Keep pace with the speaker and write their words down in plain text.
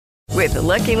With the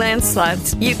Lucky Land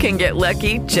Slots, you can get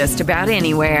lucky just about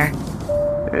anywhere.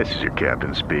 This is your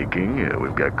captain speaking.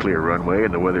 We've got clear runway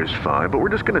and the weather's fine, but we're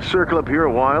just going to circle up here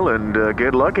a while and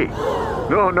get lucky.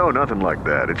 No, nothing like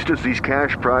that. It's just these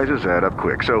cash prizes add up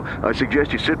quick. So I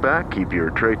suggest you sit back, keep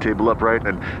your tray table upright,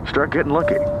 and start getting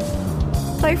lucky.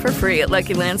 Play for free at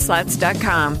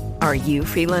LuckyLandSlots.com. Are you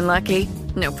feeling lucky?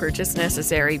 No purchase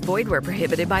necessary. Void where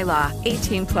prohibited by law.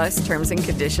 18 plus terms and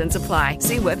conditions apply.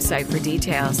 See website for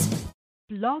details.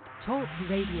 Blog Talk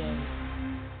Radio.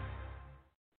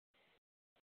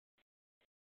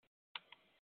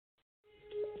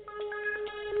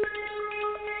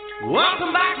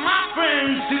 Welcome back, my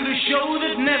friends, to the show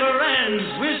that never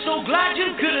ends. We're so glad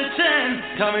you could attend.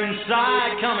 Come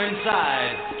inside, come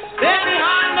inside. There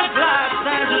behind the glass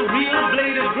stands a real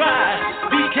blade of grass.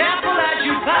 Be careful as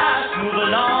you pass. Move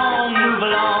along, move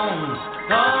along.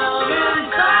 Come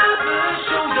inside, the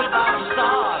show's about to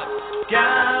start.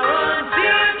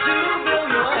 Guaranteed to blow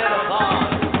your head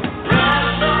apart.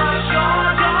 Rest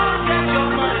assured, you'll get your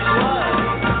money's worth.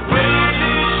 With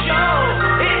this show,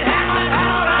 it happens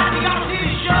all right. You gotta see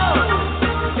the show.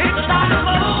 It's a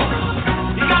dynamo.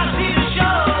 You gotta see the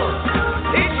show.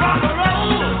 It's rock and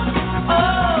roll.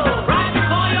 Oh, right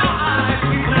before your eyes,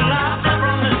 people laugh up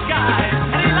from the sky,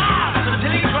 and he laughs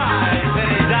until he cries, then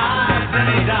he dies,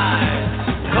 then he dies.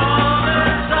 Come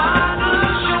inside,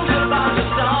 the show's about to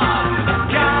start.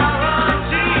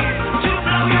 Guaranteed to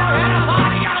blow your head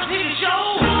apart. You gotta see the show.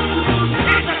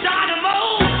 It's a dynamo.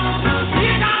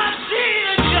 You gotta see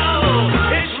the show.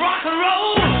 It's rock and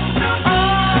roll.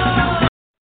 Oh.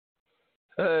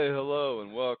 Hey, hello,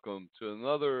 and welcome to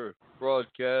another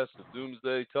broadcast of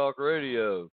Doomsday Talk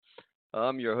Radio.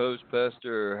 I'm your host,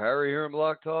 Pastor Harry here in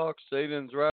Block Talk,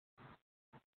 Satan's Rap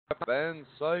Band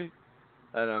Site,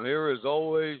 and I'm here as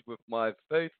always with my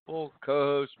faithful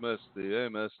co-host, Misty. Hey,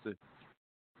 Misty.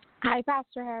 Hi,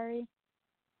 Pastor Harry.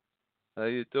 How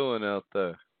you doing out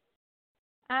there?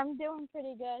 I'm doing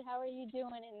pretty good. How are you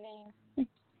doing in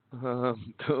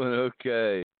I'm doing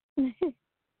okay.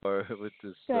 Or with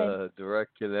this Good.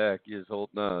 direct connect, you just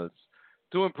hold no. It's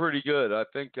doing pretty good. I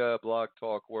think Block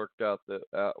Talk worked out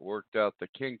the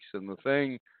kinks in the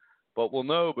thing, but we'll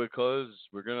know because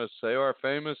we're gonna say our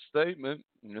famous statement.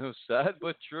 Sad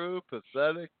but true,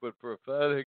 pathetic but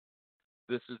prophetic.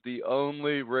 This is the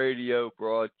only radio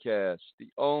broadcast, the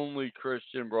only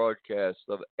Christian broadcast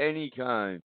of any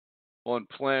kind on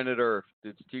planet Earth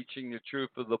that's teaching the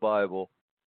truth of the Bible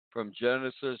from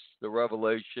Genesis to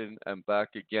Revelation and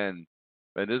back again.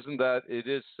 And it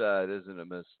is sad, isn't it,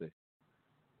 Misty?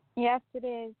 Yes, it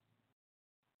is.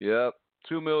 Yep.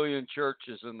 2 million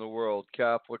churches in the world,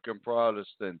 Catholic and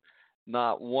Protestant.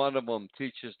 Not one of them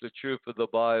teaches the truth of the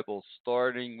Bible,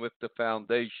 starting with the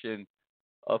foundation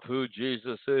of who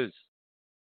Jesus is.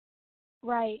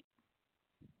 Right.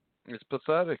 It's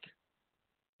pathetic.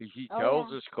 He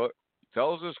tells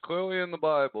us clearly in the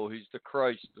Bible he's the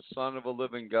Christ, the Son of a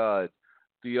living God,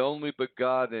 the only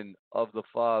begotten of the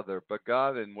Father.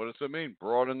 Begotten, what does it mean?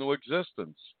 Brought into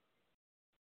existence.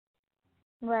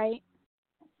 Right.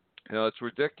 It's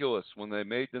ridiculous when they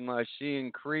made the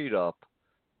Nicene Creed up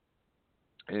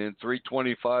in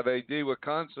 325 AD with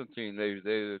Constantine.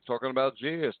 They're talking about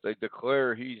Jesus. They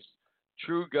declare he's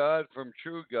true God from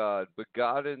true God,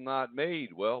 begotten, not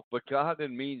made. Well,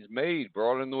 begotten means made,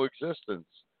 brought into existence.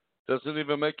 Doesn't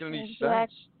even make any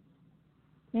sense.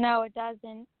 No, it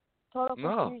doesn't. Total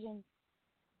No. confusion.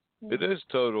 It is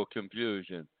total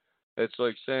confusion. It's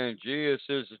like saying Jesus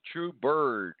is a true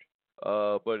bird,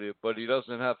 but he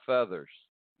doesn't have feathers.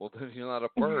 Well, then he's not a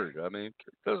bird. I mean,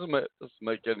 it doesn't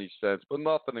make any sense. But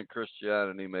nothing in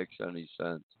Christianity makes any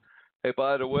sense. Hey,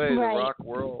 by the way, Right.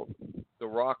 the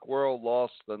rock world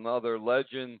lost another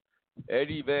legend.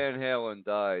 Eddie Van Halen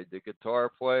died, the guitar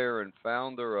player and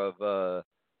founder of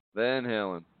Van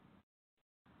Halen.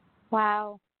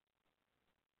 Wow.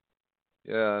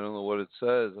 Yeah, I don't know what it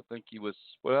says. I think he was.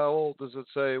 Well, how old does it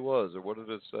say he was, or what did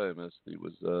it say, Miss? He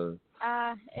was.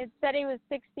 It said he was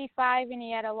 65 and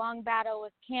he had a long battle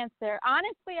with cancer.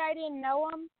 Honestly, I didn't know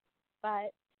him,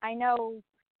 but I know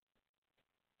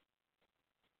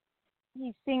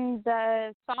he sings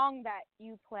the song that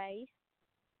you play.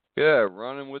 Yeah,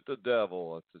 Running with the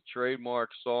Devil. It's a trademark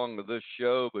song of this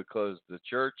show because the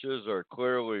churches are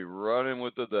clearly running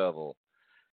with the devil.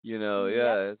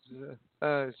 Yep. It's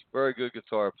a very good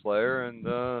guitar player,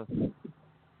 and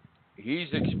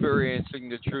he's experiencing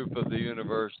the truth of the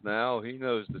universe now. He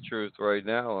knows the truth right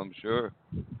now, I'm sure.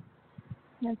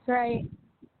 That's right.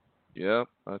 Yep,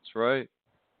 that's right.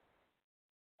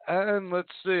 And let's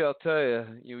see, I'll tell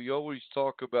you, you always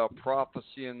talk about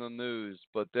prophecy in the news,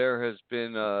 but there has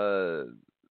been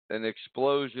an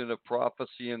explosion of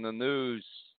prophecy in the news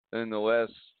in the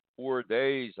last 4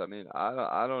 days. I mean,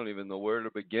 I don't even know where to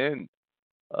begin.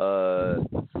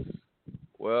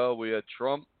 Well, we had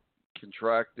Trump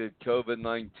contracted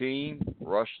COVID-19,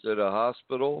 rushed to the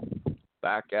hospital,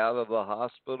 back out of the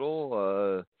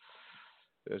hospital.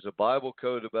 There's a Bible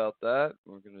code about that.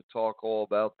 We're going to talk all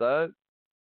about that.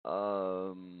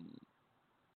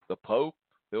 The Pope,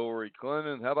 Hillary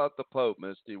Clinton. How about the Pope,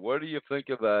 Misty? What do you think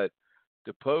of that?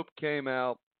 The Pope came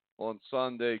out on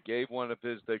Sunday, gave one of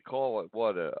his, they call it,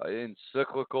 what, an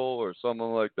encyclical or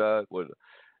something like that.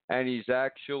 And he's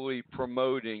actually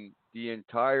promoting the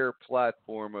entire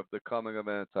platform of the coming of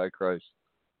Antichrist.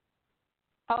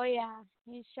 Oh, yeah.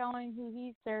 He's showing who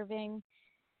he's serving.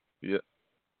 Yeah.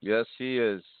 Yes, he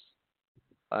is.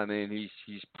 I mean,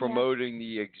 he's promoting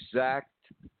the exact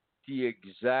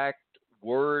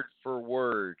word for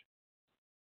word,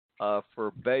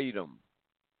 verbatim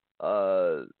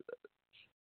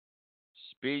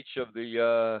speech of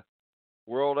the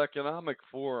World Economic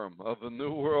Forum, of the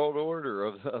New World Order,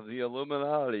 of the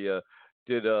Illuminati.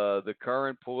 Did the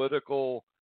current political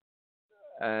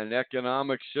and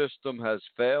economic system has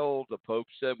failed? The Pope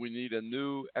said we need a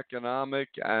new economic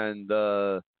and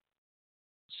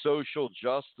social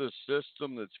justice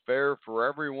system that's fair for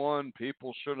everyone.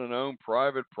 People shouldn't own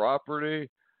private property.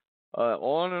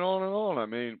 On and on and on. I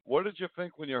mean, what did you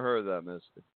think when you heard that,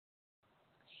 Misty?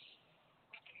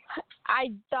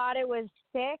 I thought it was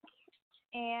sick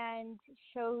and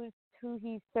shows who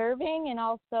he's serving, and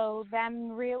also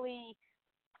them really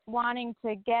wanting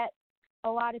to get a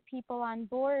lot of people on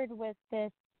board with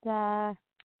this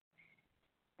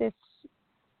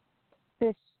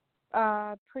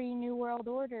pre-New World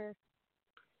Order.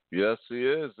 Yes, he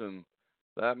is, and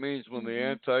that means when the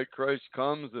Antichrist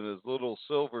comes in his little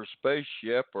silver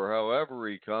spaceship, or however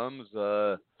he comes,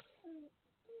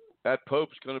 that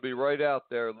Pope's going to be right out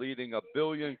there leading 1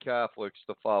 billion Catholics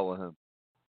to follow him.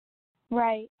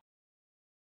 Right.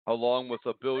 Along with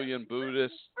 1 billion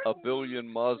Buddhists, 1 billion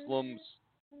Muslims,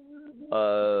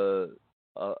 a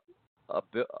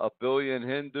billion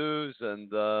Hindus, and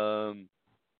the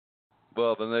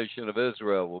nation of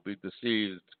Israel will be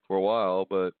deceived for a while,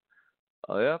 but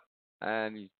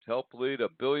and he helped lead 1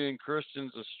 billion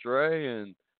Christians astray,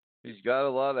 and he's got a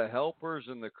lot of helpers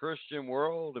in the Christian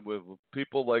world with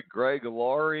people like Greg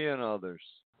Laurie and others.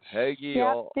 Hagee,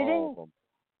 all of them.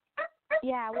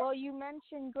 Yeah, well, you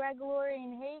mentioned Greg Laurie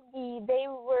and Hagee. They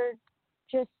were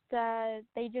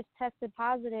they just tested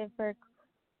positive for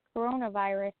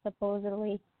coronavirus,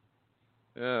 supposedly.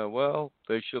 Yeah, well,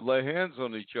 they should lay hands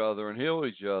on each other and heal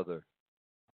each other.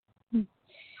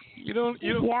 You don't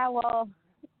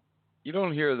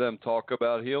hear them talk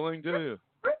about healing, do you?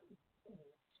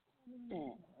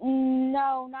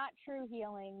 No, not true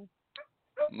healing.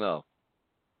 No.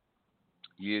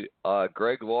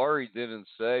 Greg Laurie didn't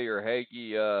say, or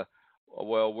Hagee,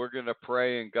 well, we're going to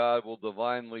pray and God will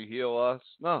divinely heal us.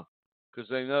 No, because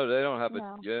they know they don't have it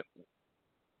yet.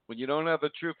 When you don't have the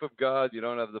truth of God, you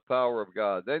don't have the power of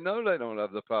God. They know they don't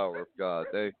have the power of God.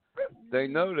 They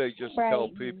know they just tell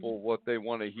people what they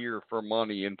want to hear for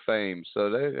money and fame. So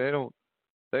they know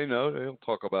they don't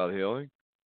talk about healing.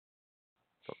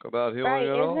 Talk about healing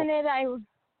at all.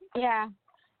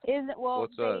 Isn't it?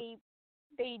 What's that?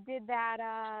 They did that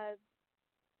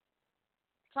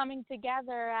coming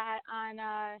together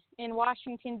in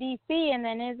Washington D.C. and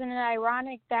then isn't it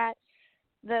ironic that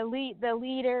the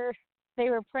leader they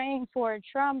were praying for,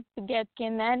 Trump, gets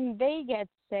and then they get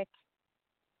sick?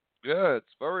 Yeah,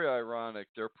 it's very ironic.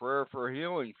 Their prayer for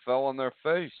healing fell on their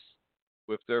face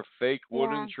with their fake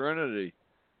wooden trinity.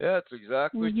 Yeah, it's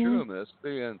exactly true,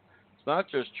 Misty. And it's not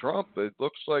just Trump. It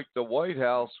looks like the White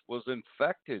House was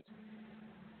infected.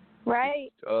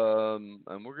 Right.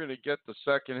 And we're going to get the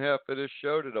second half of this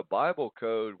show to the Bible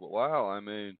code. Wow, I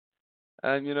mean,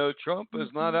 and Trump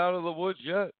is not out of the woods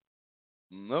yet.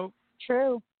 Nope.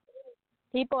 True.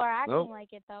 People are acting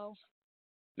like it, though.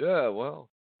 Yeah, well,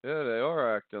 yeah, they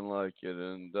are acting like it.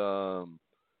 And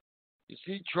you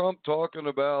see Trump talking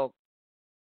about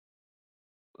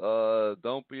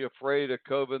don't be afraid of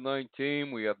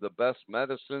COVID-19. We have the best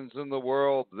medicines in the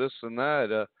world, this and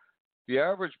that. The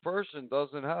average person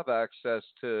doesn't have access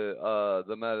to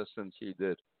the medicines he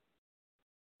did.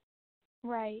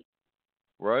 Right.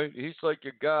 Right? He's like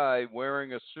a guy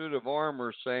wearing a suit of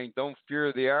armor saying, don't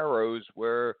fear the arrows,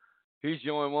 where he's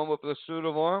the only one with a suit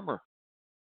of armor.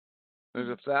 There's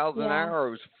 1,000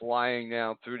 arrows flying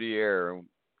down through the air.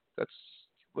 That's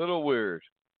a little weird.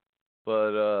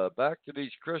 But back to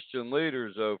these Christian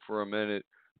leaders, though, for a minute.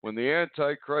 When the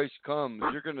Antichrist comes,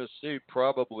 you're going to see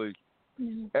probably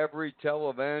every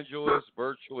televangelist,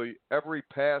 virtually every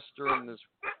pastor in this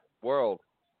world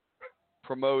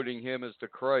promoting him as the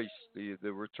Christ, the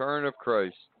return of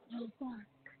Christ.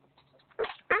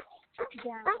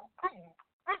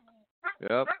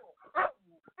 Yep.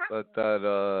 But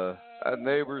that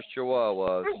neighbor's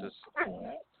chihuahua is just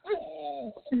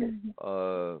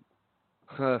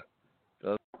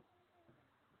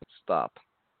stop.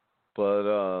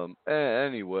 But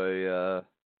anyway,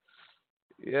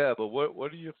 yeah. But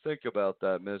what do you think about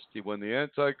that, Misty? When the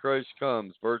Antichrist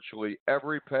comes, virtually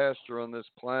every pastor on this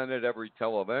planet, every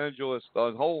televangelist,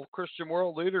 the whole Christian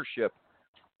world leadership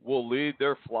will lead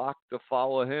their flock to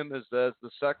follow him as the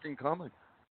second coming.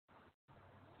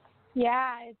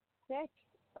 Yeah, it's sick.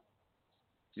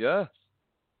 Yeah,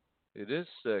 it is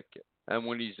sick. And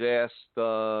when he's asked,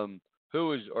 are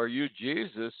you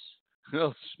Jesus?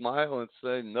 He'll smile and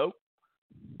say, nope,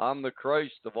 I'm the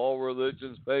Christ of all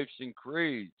religions, faiths, and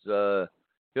creeds.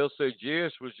 He'll say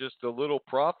Jesus was just a little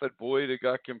prophet boy that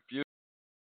got confused.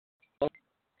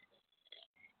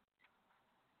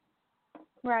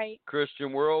 Right.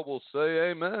 Christian world will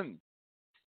say amen.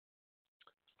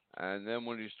 And then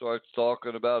when he starts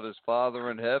talking about his father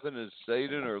in heaven as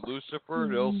Satan or Lucifer,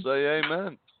 they'll say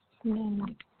amen.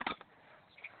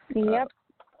 Yep.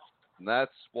 And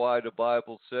that's why the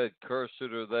Bible said, cursed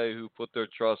are they who put their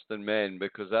trust in men,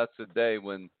 because that's a day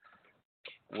when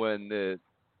the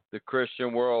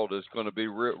Christian world is going to be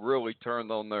really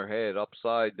turned on their head,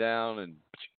 upside down and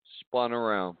spun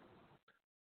around.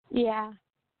 Yeah.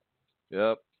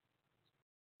 Yep.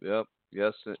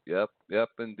 Yes. Yep.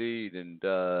 Indeed. And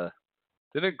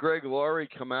didn't Greg Laurie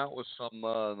come out with some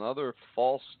another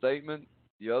false statement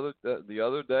the other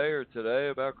day or today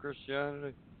about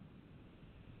Christianity?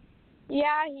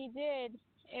 Yeah, he did.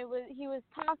 He was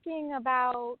talking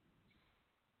about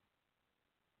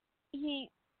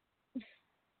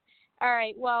All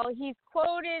right. Well, he's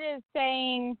quoted as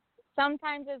saying,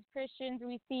 sometimes as Christians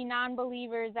we see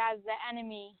non-believers as the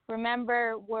enemy.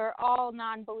 Remember, we're all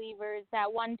non-believers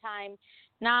at one time.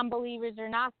 Non-believers are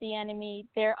not the enemy.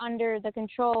 They're under the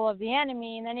control of the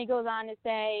enemy. And then he goes on to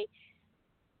say,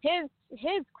 his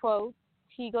quote,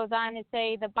 he goes on to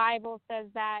say, the Bible says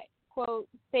that, quote,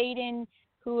 Satan,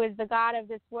 who is the God of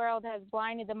this world, has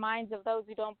blinded the minds of those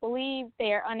who don't believe.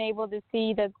 They are unable to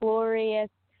see the glorious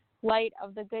light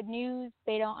of the good news.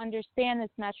 They don't understand this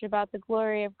message about the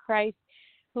glory of Christ,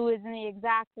 who is in the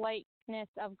exact likeness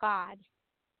of God.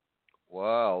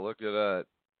 Wow, look at that.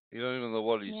 You don't even know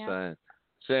what he's saying.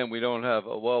 Saying we don't have,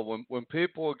 when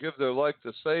people give their life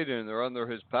to Satan, they're under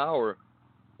his power,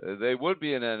 they would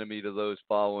be an enemy to those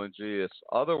following Jesus.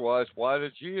 Otherwise, why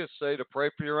did Jesus say to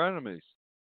pray for your enemies?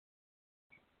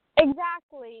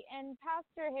 Exactly. And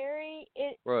Pastor Harry,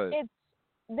 right.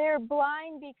 they're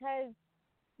blind because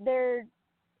they're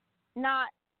not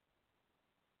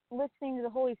listening to the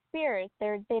Holy Spirit.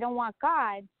 They don't want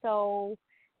God. So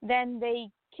then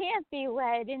they can't be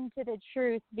led into the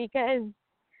truth because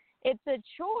it's a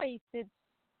choice. It's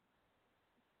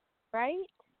right.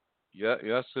 Yeah,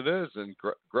 yes, it is. And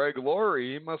Greg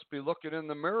Laurie, he must be looking in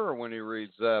the mirror when he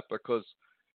reads that, because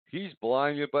he's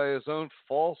blinded by his own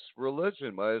false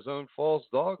religion, by his own false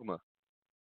dogma.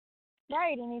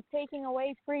 Right, and he's taking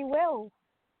away free will.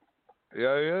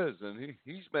 Yeah, he is, and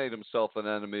he's made himself an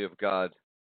enemy of God.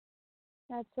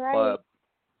 That's right.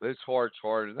 His heart's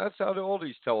hard, and that's how all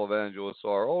these televangelists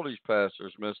are, all these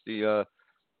pastors, Misty.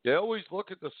 They always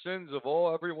look at the sins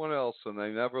of everyone else, and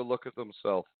they never look at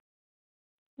themselves.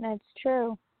 That's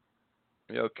true.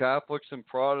 You know, Catholics and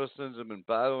Protestants have been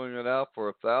battling it out for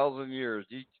 1,000 years,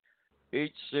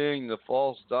 each seeing the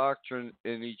false doctrine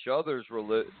in each other's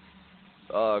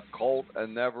cult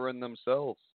and never in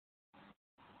themselves.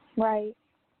 Right.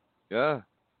 Yeah.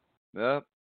 Yep.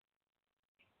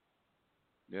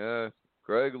 Yeah.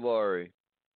 Greg Laurie.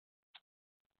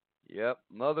 Yep.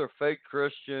 Another fake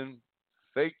Christian,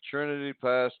 fake Trinity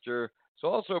pastor. It's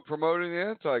also promoting the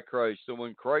Antichrist. And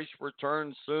when Christ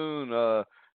returns soon,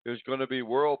 there's going to be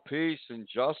world peace and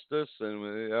justice.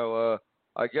 And,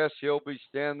 I guess he'll be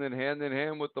standing hand in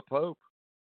hand with the Pope.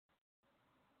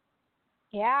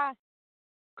 Yeah.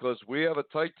 Because we have a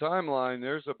tight timeline.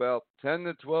 There's about 10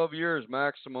 to 12 years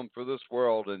maximum for this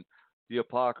world, and the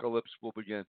apocalypse will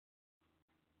begin.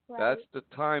 Right. That's the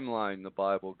timeline the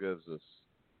Bible gives us.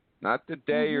 Not the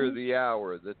day or the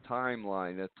hour, the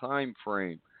timeline, the time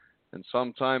frame. And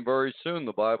sometime very soon,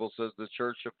 the Bible says the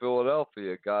Church of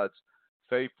Philadelphia, God's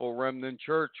faithful remnant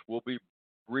church, will be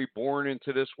reborn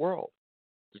into this world.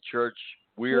 The church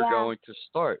we are going to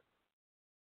start.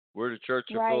 We're the Church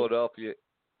of Philadelphia,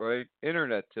 right?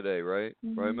 Internet today, right?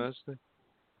 Right, Misty?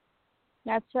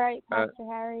 That's right, Pastor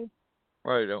Harry.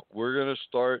 Right. We're going to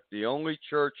start the only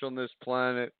church on this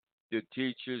planet that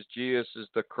teaches Jesus is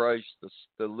the Christ,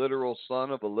 the literal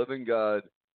Son of a living God.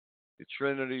 The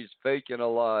Trinity's fake and a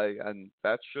lie, and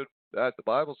that the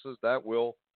Bible says that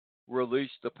will release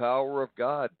the power of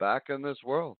God back in this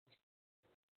world.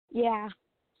 Yeah.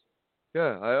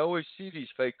 Yeah, I always see these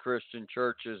fake Christian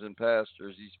churches and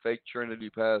pastors, these fake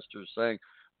Trinity pastors saying,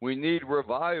 "We need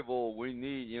revival. We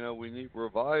need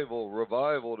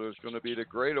revival. There's going to be the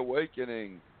great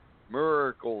awakening,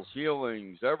 miracles,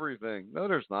 healings, everything." No,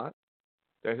 there's not.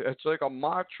 It's like a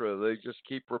mantra they just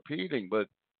keep repeating, but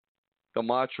the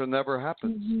mantra never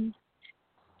happens. Mm-hmm.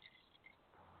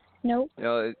 Nope.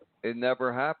 It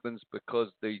never happens because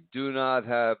they do not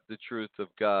have the truth of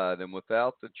God. And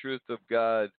without the truth of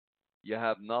God, you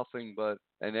have nothing but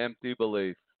an empty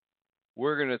belief.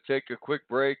 We're going to take a quick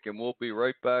break and we'll be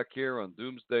right back here on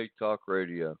Doomsday Talk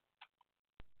Radio.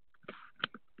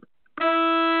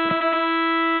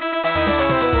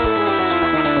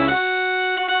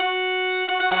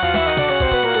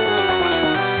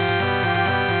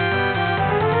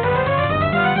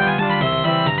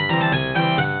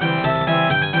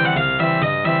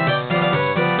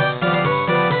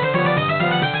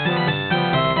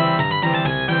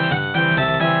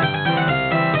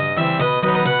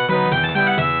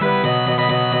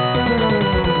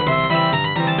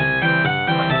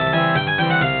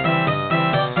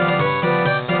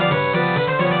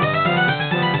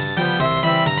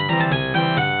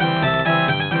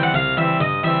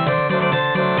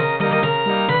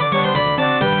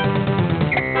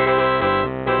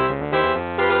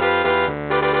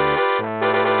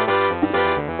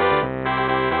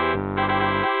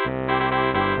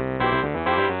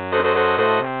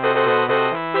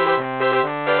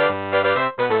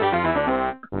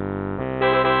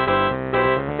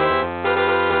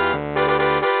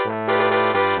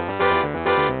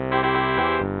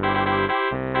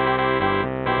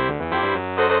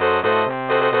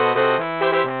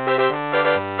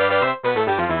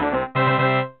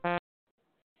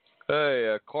 Hey,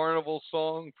 a carnival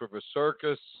song for the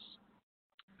circus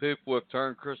people have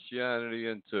turned Christianity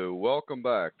into. Welcome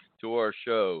back to our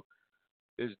show.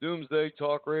 It's Doomsday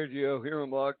Talk Radio here on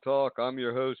Blog Talk. I'm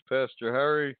your host, Pastor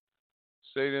Harry,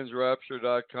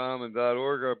 satansrapture.com and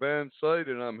 .org, our band site,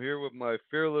 and I'm here with my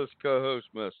fearless co-host,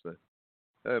 Misty.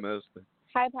 Hey, Misty.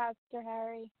 Hi, Pastor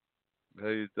Harry. How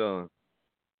you doing?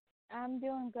 I'm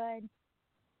doing good.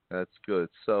 That's good.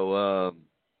 So,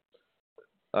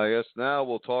 I guess now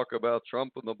we'll talk about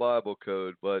Trump and the Bible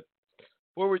Code. But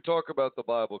before we talk about the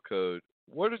Bible Code,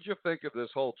 what did you think of this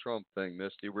whole Trump thing,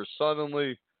 Misty? Where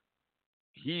suddenly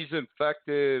he's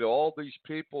infected, all these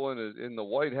people in the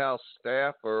White House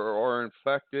staff are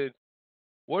infected.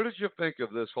 What did you think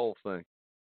of this whole thing?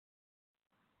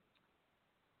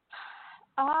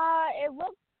 It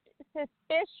looked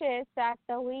suspicious at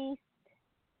the least.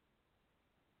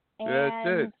 And Yeah,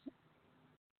 it did.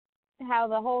 how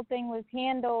the whole thing was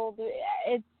handled,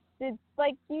 it's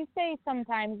like you say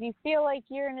sometimes, you feel like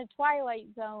you're in a twilight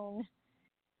zone.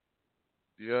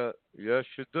 Yeah, yes,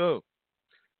 you do.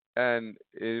 And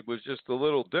it was just a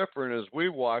little different as we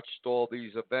watched all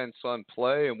these events on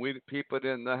play, and people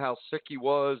didn't know how sick he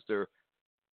was. Their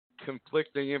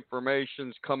conflicting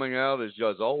information's coming out as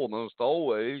just almost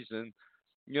always. And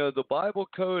the Bible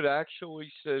Code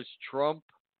actually says Trump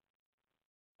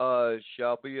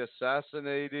shall be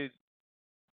assassinated.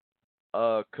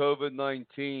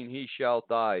 COVID-19, he shall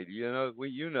die.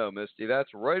 Misty,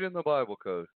 that's right in the Bible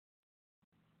Code.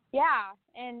 Yeah,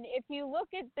 and if you look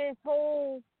at this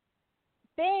whole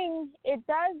thing, it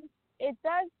does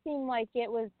seem like it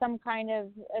was some kind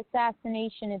of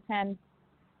assassination attempt.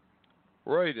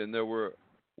 Right, and there were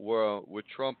with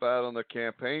Trump out on the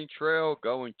campaign trail,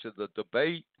 going to the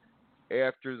debate.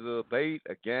 After the debate,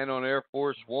 again on Air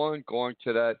Force One, going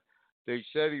to that. They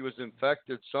said he was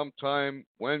infected sometime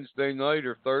Wednesday night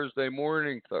or Thursday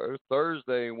morning.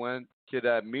 Thursday went to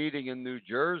that meeting in New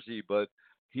Jersey, but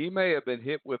he may have been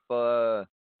hit with some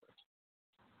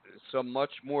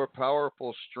much more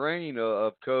powerful strain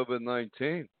of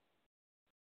COVID-19.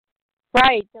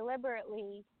 Right,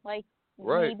 deliberately, like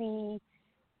right. Maybe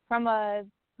from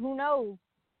who knows,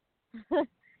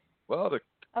 well,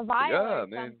 a virus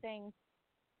or something.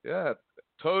 Yeah,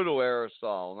 total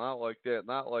aerosol, not like that,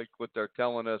 not like what they're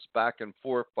telling us back and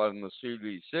forth on the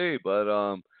CDC, but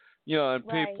and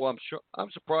right. people,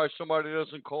 I'm surprised somebody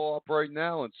doesn't call up right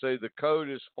now and say the code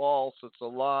is false, it's a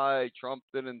lie, Trump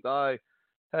didn't die.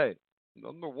 Hey,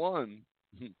 number one,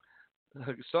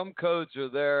 some codes are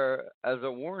there as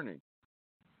a warning.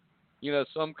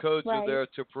 Some codes right. are there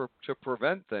to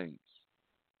prevent things.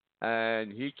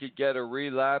 and he could get a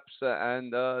relapse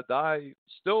and die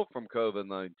still from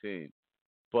COVID-19.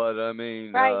 But I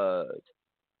mean, Right.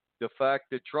 the fact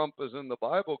that Trump is in the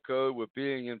Bible code with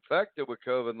being infected with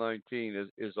COVID-19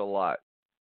 is a lot.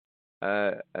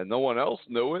 And no one else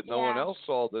knew it. No one Yeah. else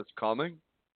saw this coming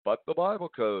but the Bible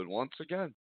code once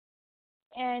again.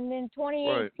 And in Right.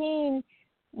 2018,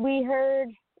 we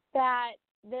heard that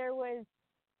there was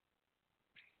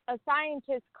a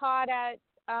scientist caught at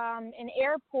an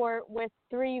airport with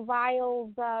 3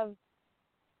 vials of,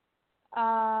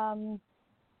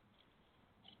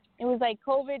 it was like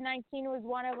COVID-19 was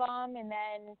one of them, and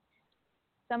then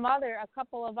a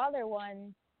couple of other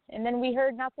ones. And then we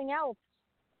heard nothing else.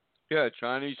 Yeah,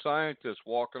 Chinese scientists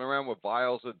walking around with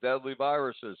vials of deadly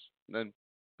viruses, and then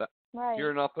Right.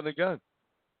 hear nothing again.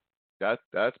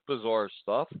 That's bizarre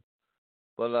stuff.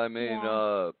 But I mean,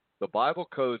 Yeah. the Bible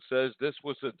code says this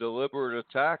was a deliberate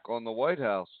attack on the White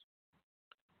House,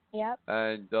 Yep.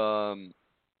 and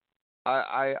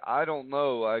I don't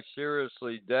know. I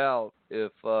seriously doubt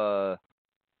if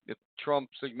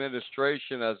Trump's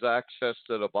administration has access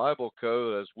to the Bible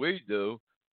code as we do.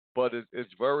 But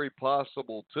it's very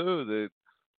possible too that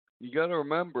you got to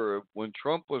remember when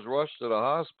Trump was rushed to the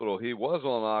hospital, he was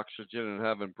on oxygen and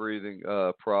having breathing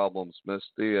problems,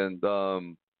 Misty, and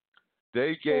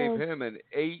they gave him an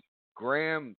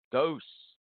 8-gram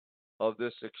dose of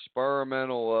this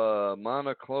experimental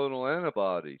monoclonal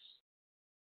antibodies.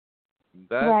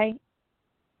 Right.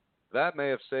 That may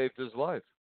have saved his life.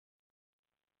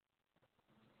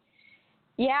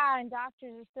 Yeah, and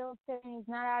doctors are still saying he's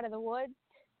not out of the woods.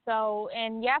 So,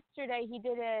 and yesterday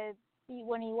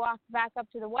when he walked back up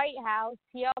to the White House,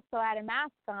 he also had a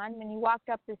mask on when he walked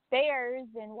up the stairs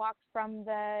and walked from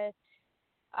the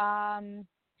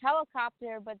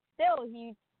helicopter, but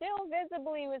he still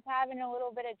visibly was having a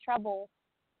little bit of trouble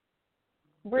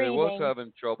breathing. He was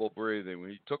having trouble breathing.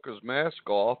 He took his mask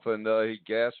off and he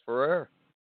gasped for air.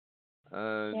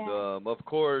 And of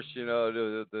course, you know,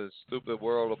 the stupid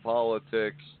world of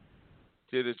politics.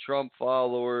 To the Trump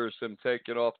followers, him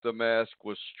taking off the mask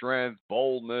was strength,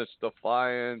 boldness,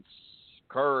 defiance,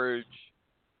 courage.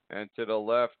 And to the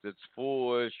left, it's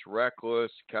foolish,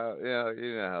 reckless. You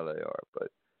know how they are.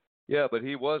 But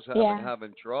he was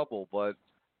having trouble. But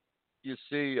you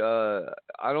see,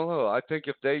 I don't know. I think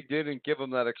if they didn't give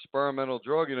him that experimental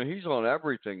drug, you know, he's on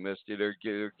everything, Misty. They're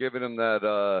giving him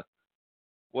that,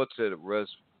 what's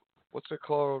it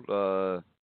called?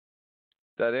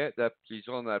 That he's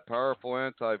on that powerful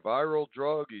antiviral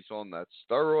drug. He's on that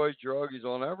steroid drug. He's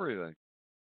on everything.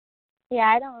 Yeah,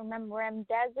 I don't remember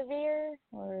remdesivir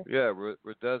or. Yeah,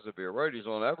 remdesivir. Right, he's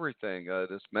on everything.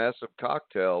 This massive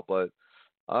cocktail, but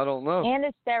I don't know. And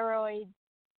a steroid.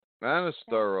 And a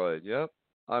steroid. Yep.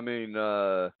 I mean,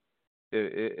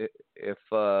 if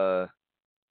I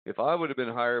would have been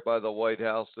hired by the White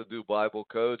House to do Bible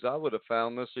codes, I would have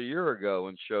found this a year ago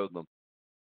and showed them.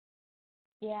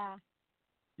 Yeah.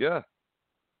 Yeah,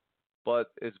 but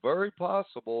it's very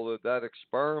possible that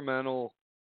experimental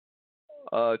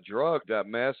drug, that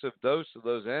massive dose of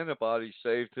those antibodies,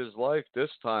 saved his life this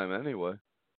time anyway.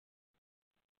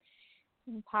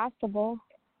 Impossible.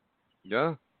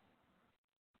 Yeah.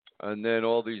 And then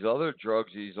all these other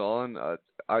drugs he's on,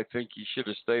 I think he should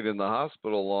have stayed in the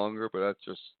hospital longer, but that's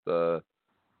just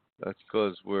that's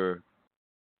because we're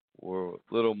a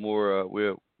little more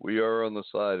we are on the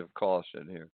side of caution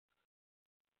here.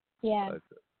 Yeah.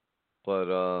 But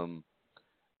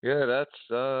yeah,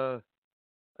 that's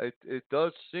it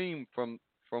does seem from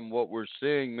what we're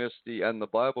seeing, Misty, and the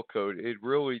Bible code, it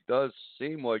really does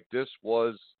seem like this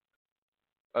was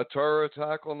a terror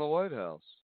attack on the White House.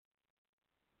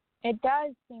 It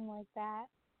does seem like that.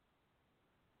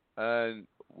 And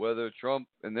whether Trump,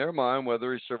 in their mind,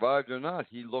 whether he survived or not,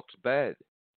 he looks bad.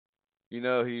 You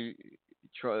know,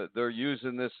 they're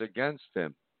using this against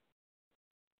him.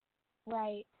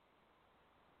 Right.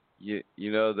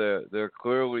 You know, they're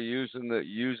clearly using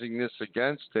this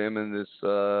against him in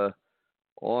this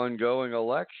ongoing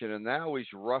election, and now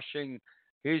he's rushing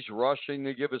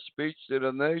to give a speech to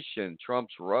the nation.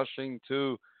 Trump's rushing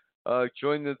to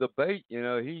join the debate. You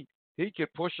know, he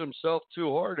could push himself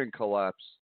too hard and collapse.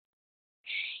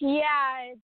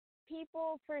 Yeah,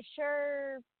 people for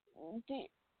sure.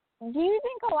 Do you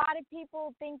think a lot of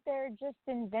people think they're just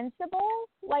invincible?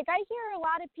 Like, I hear a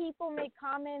lot of people make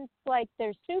comments like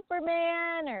they're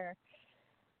Superman or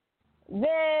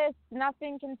this,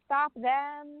 nothing can stop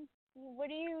them. What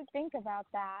do you think about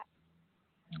that?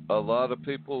 A lot of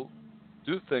people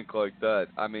do think like that.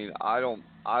 I mean, I don't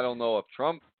know if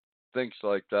Trump thinks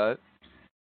like that.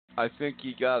 I think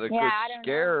he got a good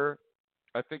scare.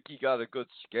 I think he got a good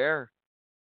scare.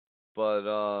 but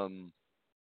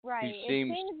Right. he It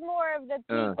seems seems more of the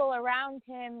people around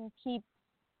him keep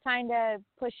kind of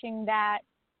pushing that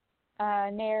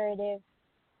narrative.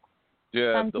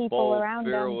 yeah, Some the people bold, around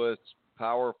him. fearless,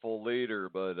 powerful leader,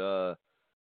 but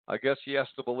I guess he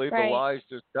has to believe the Right. lies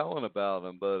they're telling about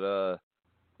him. But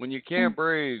when you Mm. can't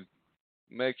breathe,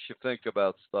 makes you think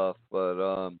about stuff.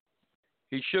 But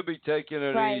he should be taking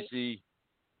it Right. easy,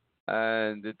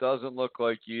 and it doesn't look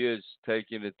like he is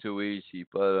taking it too easy.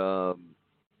 But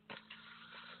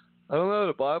I don't know.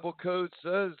 The Bible code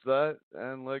says that,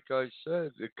 and like I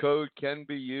said, the code can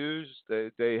be used.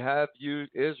 They have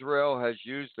used. Israel has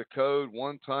used the code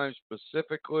one time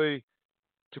specifically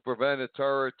to prevent a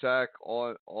terror attack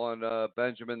on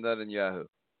Benjamin Netanyahu.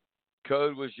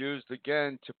 Code was used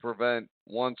again to prevent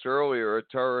once earlier a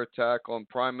terror attack on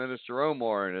Prime Minister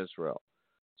Omar in Israel.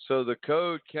 So the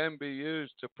code can be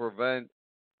used to prevent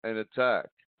an attack,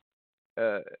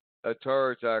 uh, a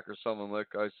terror attack or something.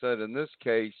 Like I said, in this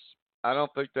case, I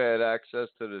don't think they had access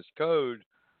to this code,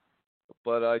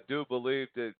 but I do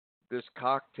believe that this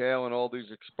cocktail and all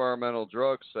these experimental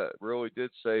drugs that really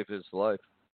did save his life.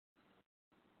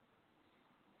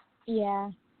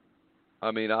 Yeah. I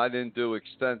mean, I didn't do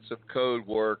extensive code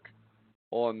work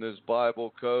on this Bible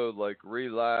code like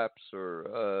relapse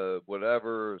or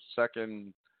whatever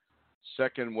second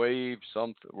wave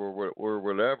something or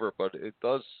whatever, but it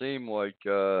does seem like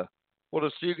well,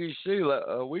 the CDC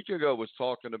a week ago was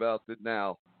talking about it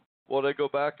now. Well, they go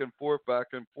back and forth, back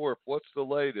and forth. What's the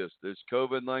latest? Is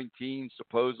COVID-19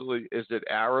 supposedly, is it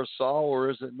aerosol or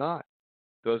is it not?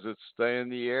 Does it stay in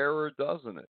the air or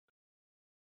doesn't it?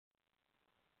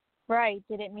 Right.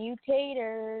 Did it mutate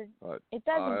or it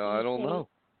doesn't mutate? I don't know.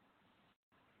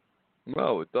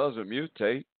 No, it doesn't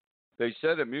mutate. They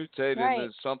said it mutated Right.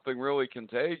 into something really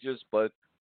contagious, but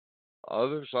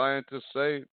other scientists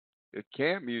say it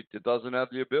can't mutate. It doesn't have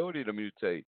the ability to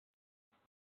mutate.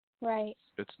 Right.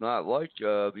 It's not like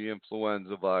the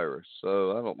influenza virus.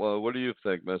 So I don't. Well, what do you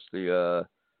think, Misty?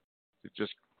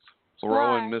 Just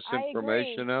throwing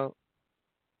misinformation out.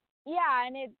 Yeah,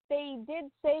 and they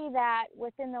did say that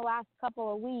within the last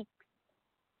couple of weeks.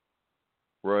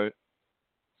 Right.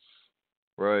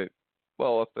 Right.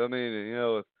 Well, if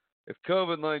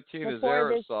COVID-19 is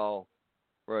aerosol,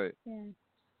 right? Yeah.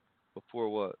 Before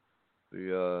what?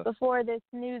 Before this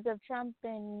news of Trump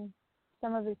and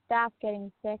some of his staff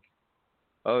getting sick.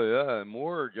 Oh yeah, and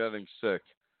more are getting sick.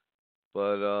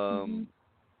 But I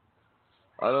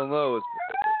don't know.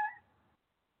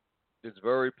 It's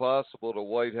very possible the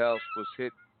White House was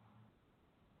hit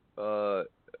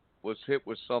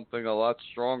with something a lot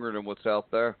stronger than what's out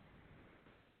there.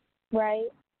 Right.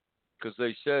 Because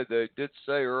they did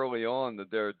say early on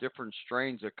that there are different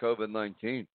strains of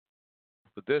COVID-19.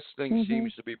 But this thing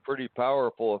seems to be pretty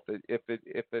powerful if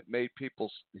it made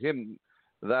him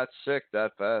that sick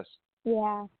that fast.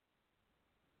 Yeah.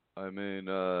 I mean,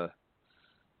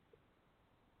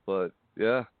 but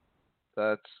yeah,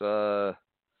 that's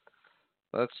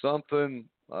something.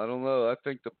 I don't know. I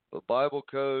think the Bible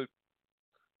code,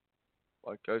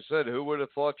 like I said, who would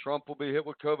have thought Trump would be hit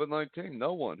with COVID-19?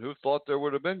 No one. Who thought there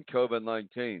would have been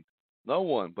COVID-19? No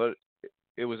one. But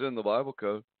it was in the Bible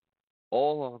code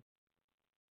all along.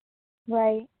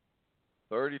 Right.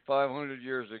 3,500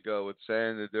 years ago, it's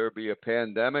saying that there'd be a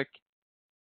pandemic.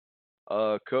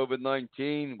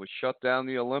 COVID-19 would shut down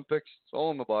the Olympics. It's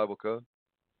all in the Bible code.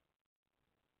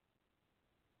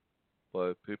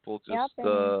 But people just,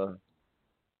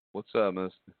 what's that,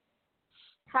 Mister?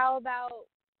 How about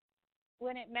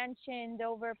when it mentioned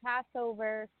over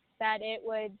Passover that it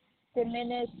would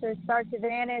diminish or start to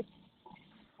vanish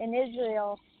in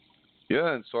Israel?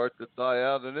 Yeah, and start to die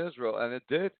out in Israel, and it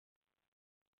did.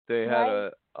 They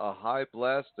had a high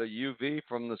blast of UV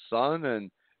from the sun,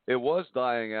 and it was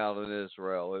dying out in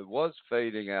Israel. It was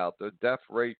fading out. The death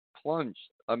rate plunged.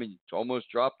 I mean, almost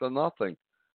dropped to nothing.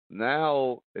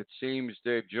 Now it seems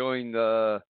they've joined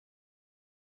the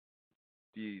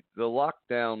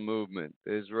lockdown movement.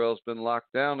 Israel's been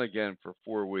locked down again for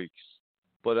 4 weeks,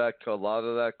 but a lot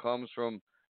of that comes from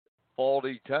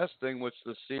faulty testing, which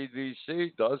the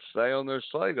CDC does say on their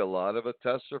site. A lot of the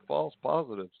tests are false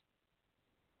positives.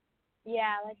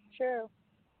 Yeah, that's true.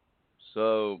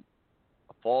 So,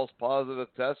 a false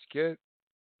positive test kit,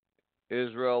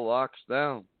 Israel locks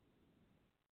down.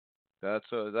 That's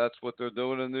what they're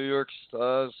doing in New York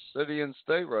City and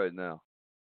state right now.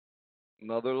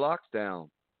 Another lockdown.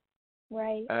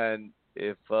 Right. And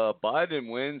if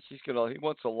Biden wins, he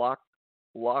wants to lock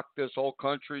this whole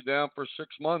country down for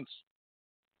 6 months.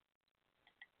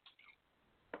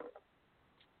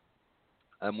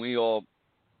 And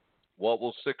what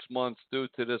will 6 months do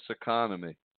to this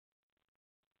economy?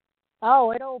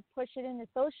 Oh, it'll push it into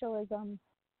socialism.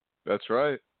 That's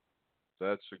right.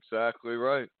 That's exactly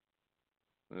right.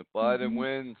 And if Biden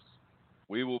wins,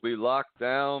 we will be locked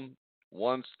down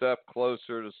one step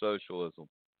closer to socialism.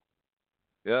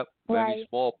 Yep, many Right.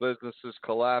 small businesses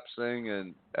collapsing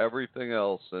and everything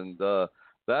else. And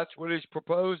that's what he's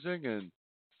proposing. And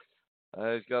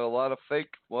he's got a lot of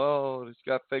he's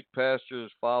got fake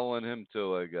pastors following him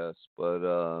too, I guess. But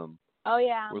Oh,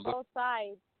 yeah, on both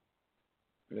sides.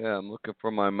 yeah, I'm looking for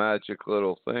my magic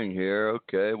little thing here.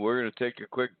 Okay, we're going to take a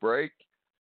quick break.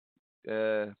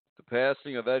 The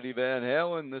passing of Eddie Van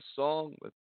Halen, this song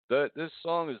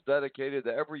is dedicated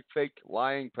to every fake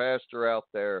lying pastor out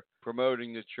there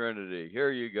promoting the Trinity.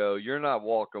 Here you go. You're not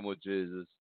walking with Jesus.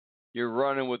 You're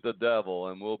running with the devil,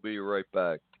 and we'll be right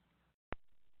back.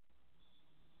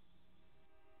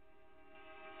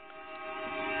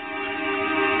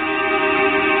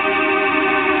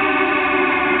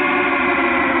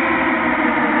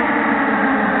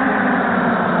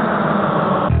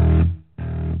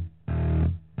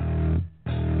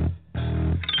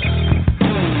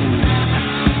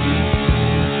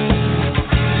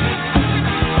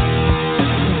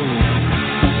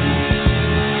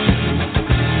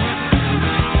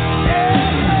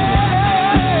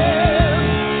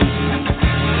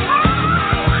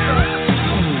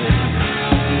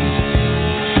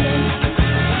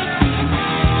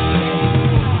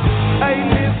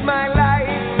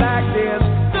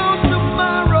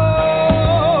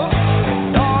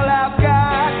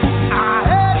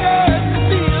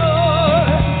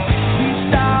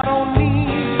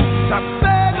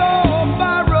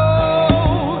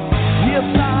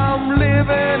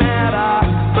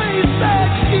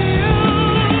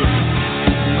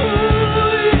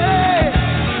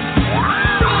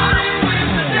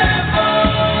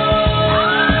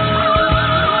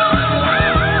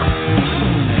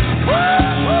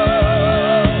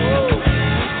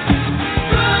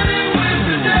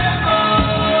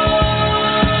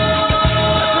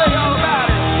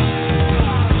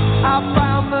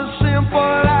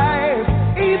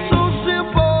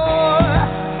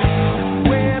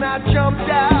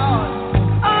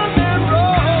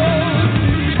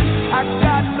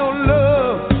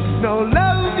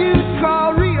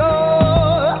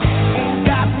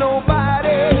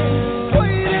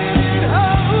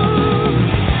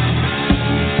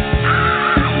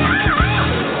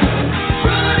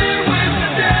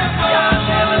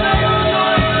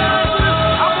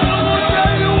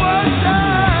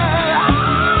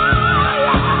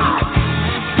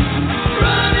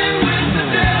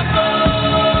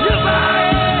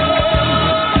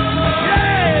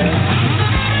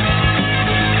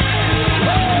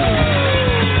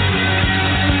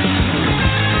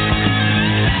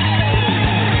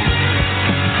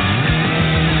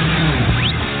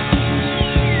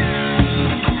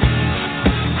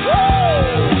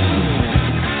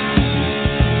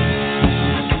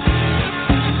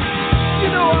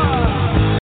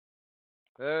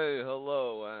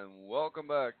 Welcome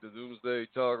back to Doomsday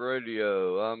Talk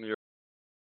Radio. I'm your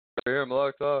here,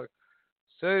 Blog Talk.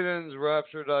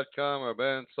 SatansRapture.com, our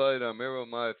band site. I'm here with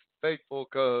my faithful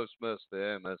co-host, Misty.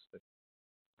 Hey, Misty.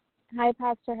 Hi,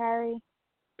 Pastor Harry.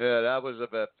 Yeah, that was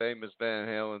a famous Van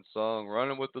Halen song,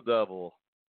 "Running with the Devil."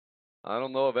 I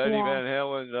don't know if Eddie Van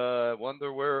Halen. I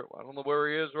don't know where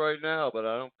he is right now, but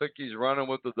I don't think he's running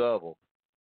with the devil.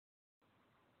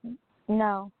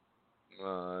 No.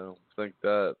 I don't think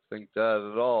that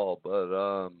at all.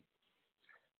 But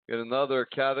get another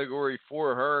Category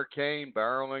 4 hurricane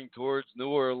barreling towards New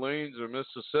Orleans or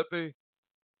Mississippi.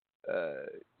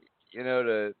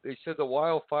 They said the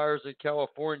wildfires in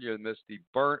California, Misty,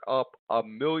 burnt up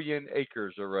 1 million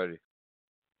acres already.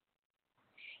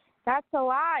 That's a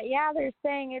lot. Yeah, they're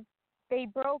saying they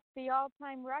broke the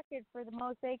all-time record for the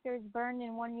most acres burned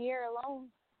in 1 year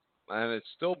alone. And it's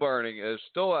still burning. It's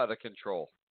still out of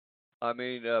control. I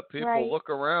mean, people look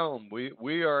around.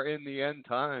 We are in the end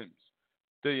times.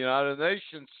 The United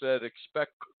Nations said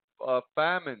expect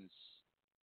famines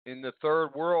in the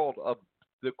third world of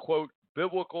the, quote,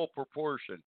 biblical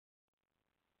proportion.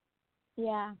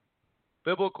 Yeah.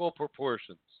 Biblical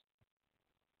proportions.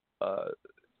 And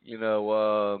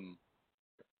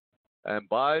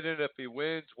Biden, if he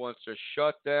wins, wants to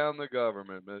shut down the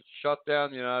government, shut down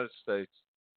the United States.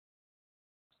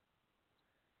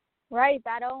 Right,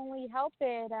 that only help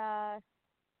it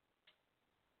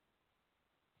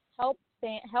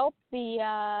help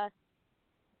the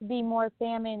be more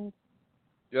famine.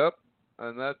 Yep,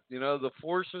 and that the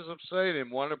forces of Satan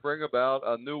want to bring about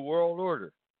a new world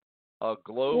order, a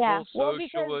global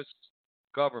socialist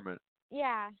government.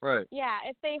 Yeah. Right. Yeah,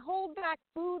 if they hold back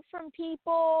food from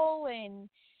people and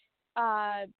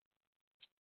uh,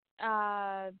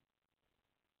 uh,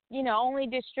 only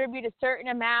distribute a certain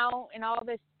amount and all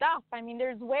this stuff. I mean,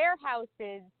 there's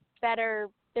warehouses that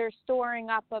they're storing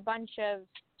up a bunch of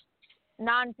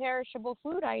non-perishable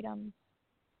food items.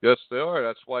 Yes, they are.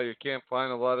 That's why you can't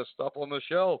find a lot of stuff on the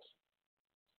shelves.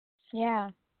 Yeah.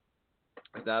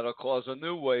 And that'll cause a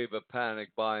new wave of panic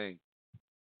buying.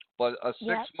 But a 6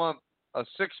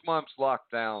 months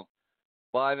lockdown,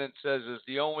 Biden says is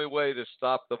the only way to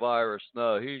stop the virus.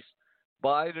 No,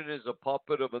 Biden is a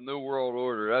puppet of a new world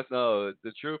order.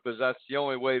 The truth is that's the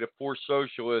only way to force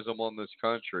socialism on this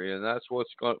country, and that's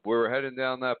we're heading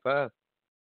down that path.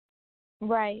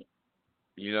 Right.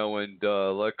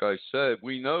 And like I said,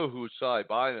 we know whose side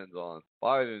Biden's on.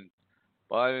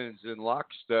 Biden's in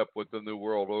lockstep with the new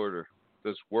world order.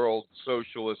 This world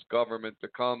socialist government to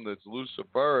come that's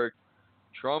luciferic.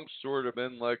 Trump's sort of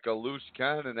been like a loose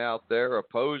cannon out there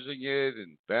opposing it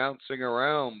and bouncing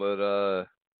around, but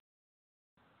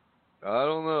I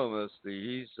don't know,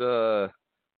 Misty. He's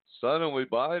suddenly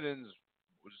Biden's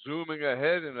zooming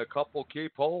ahead in a couple key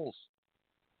polls.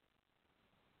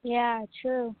 Yeah,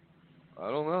 true. I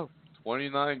don't know.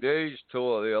 29 days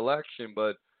till the election,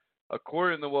 but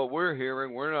according to what we're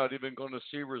hearing, we're not even going to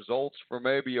see results for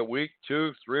maybe a week,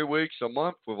 2, 3 weeks, a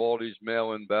month with all these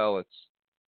mail-in ballots.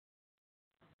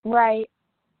 Right.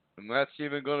 And that's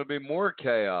even going to be more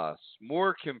chaos,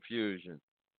 more confusion.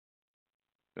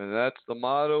 And that's the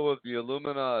motto of the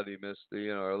Illuminati, Misty,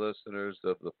 and our listeners,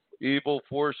 of the evil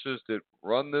forces that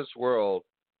run this world.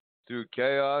 Through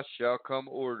chaos shall come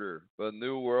order, the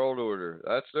new world order.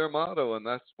 That's their motto, and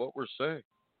that's what we're saying.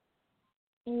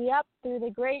 Yep, through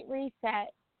the Great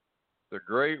Reset. The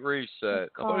Great Reset.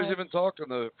 Nobody's even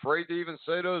afraid to even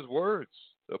say those words.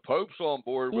 The Pope's on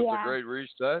board with the Great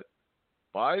Reset.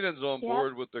 Biden's on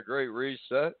board with the Great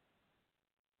Reset.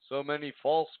 So many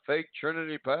false, fake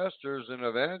Trinity pastors and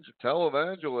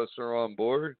televangelists are on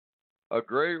board. A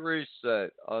Great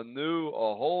Reset, a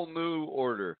whole new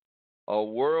order, a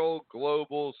world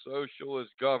global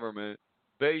socialist government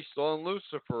based on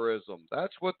Luciferism.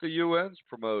 That's what the UN's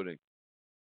promoting.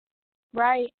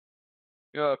 Right.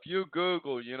 If you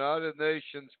Google United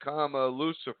Nations,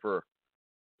 Lucifer,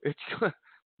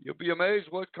 you'll be amazed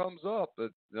what comes up. The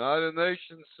United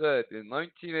Nations said in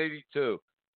 1982,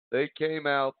 they came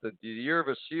out that the year of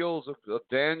the seals of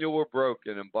Daniel were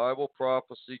broken and Bible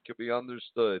prophecy could be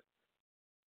understood.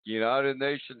 The United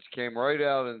Nations came right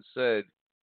out and said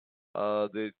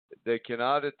that they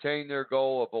cannot attain their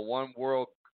goal of a one world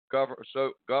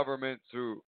government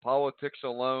through politics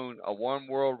alone. A one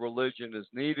world religion is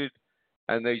needed,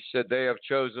 and they said they have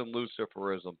chosen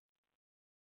Luciferism.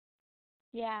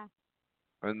 Yeah.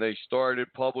 And they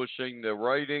started publishing the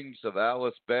writings of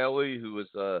Alice Bailey, who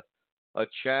was a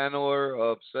channeler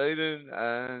of Satan,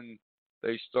 and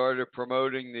they started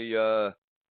promoting the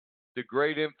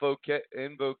great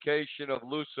invocation of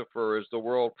Lucifer as the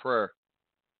world prayer.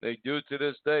 They do to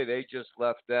this day. They just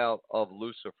left out of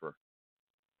Lucifer.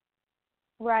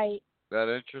 Right. That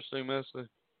interesting, Misty?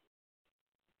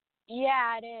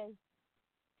 Yeah, it is.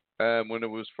 And when it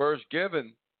was first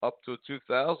given, up to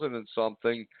 2000 and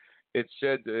something, it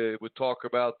said it would talk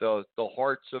about the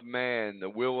hearts of man, the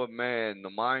will of man,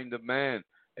 the mind of man.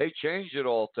 They changed it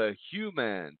all to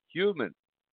human.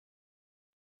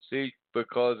 See,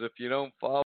 because if you don't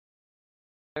follow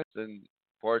and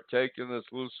partake in this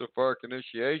Luciferic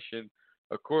initiation,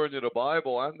 according to the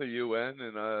Bible and the UN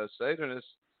and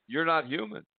Satanists, you're not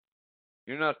human.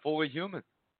 You're not fully human.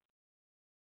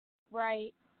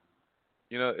 Right.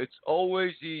 It's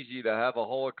always easy to have a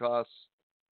Holocaust,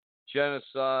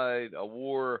 genocide, a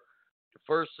war. The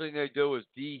first thing they do is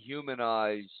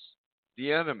dehumanize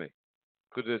the enemy,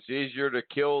 because it's easier to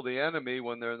kill the enemy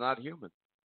when they're not human.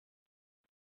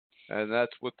 And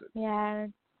that's what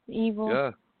it's evil.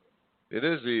 Yeah, it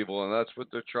is evil, and that's what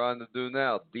they're trying to do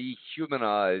now,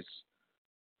 dehumanize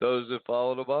those that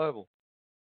follow the Bible.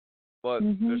 But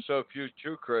there's so few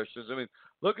true Christians. I mean,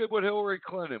 look at what Hillary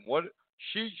Clinton,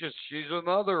 she's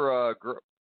another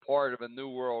part of a new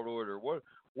world order.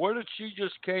 What did she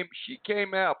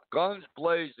came out guns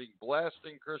blazing,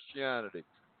 blasting Christianity.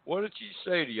 What did she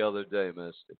say the other day,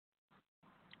 Misty?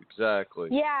 Exactly.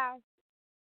 Yeah.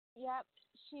 Yep.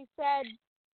 She said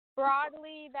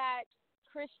broadly that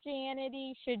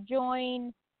Christianity should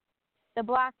join the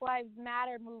Black Lives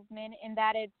Matter movement, and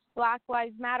that its Black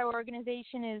Lives Matter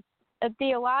organization is a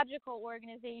theological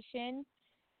organization.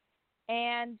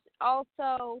 And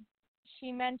also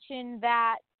she mentioned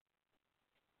that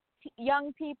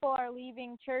young people are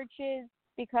leaving churches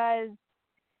because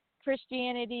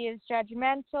Christianity is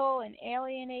judgmental and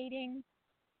alienating.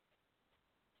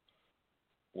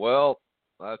 Well,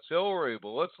 That's Hillary. But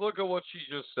let's look at what she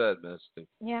just said, Misty.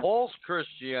 Yeah. False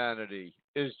Christianity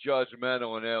is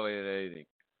judgmental and alienating.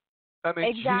 I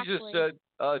mean, Exactly. Jesus said,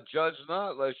 "Judge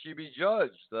not, lest ye be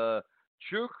judged."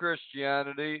 True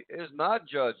Christianity is not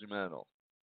judgmental.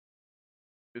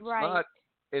 It's Right. not.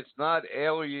 It's not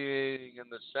alienating in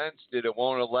the sense that it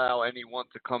won't allow anyone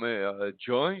to come in,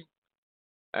 join.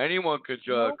 Anyone could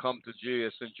Nope. come to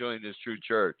Jesus and join this true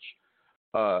church.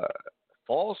 Uh,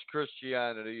 False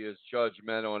Christianity is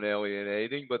judgmental and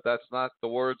alienating, but that's not the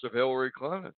words of Hillary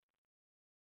Clinton.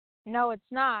 No,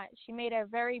 it's not. She made a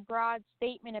very broad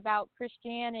statement about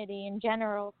Christianity in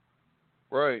general.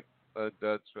 Right.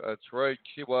 That's right.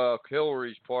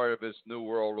 Hillary's part of this New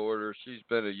World Order. She's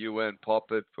been a UN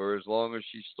puppet for as long as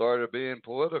she started being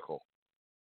political.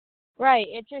 Right.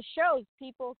 It just shows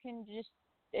people can just,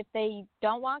 if they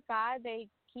don't want God, they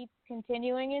keep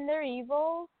continuing in their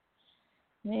evil.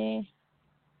 They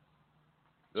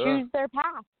choose their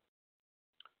path.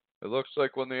 It looks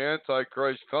like when the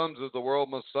Antichrist comes as the world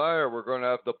Messiah, we're going to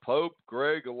have the Pope,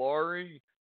 Greg Laurie,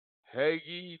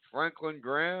 Hagee, Franklin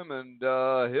Graham, and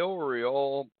Hillary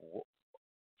all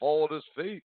fall at his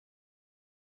feet.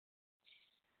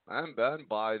 And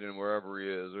Biden, wherever he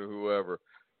is, or whoever.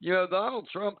 You know, Donald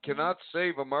Trump cannot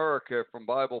save America from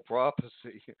Bible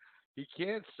prophecy. He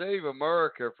can't save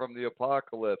America from the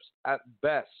apocalypse at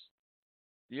best.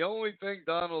 The only thing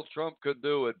Donald Trump could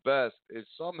do at best is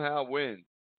somehow win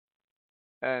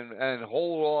and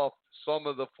hold off some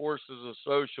of the forces of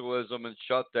socialism and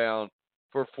shut down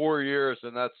for 4 years,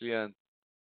 and that's the end.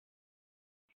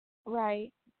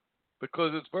 Right.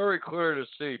 Because it's very clear to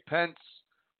see Pence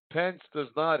does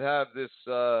not have this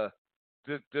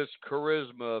this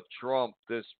charisma of Trump,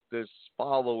 this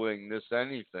following, this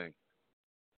anything.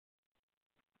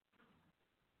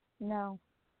 No.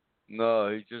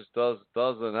 No, he just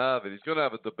doesn't have it. He's going to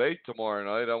have a debate tomorrow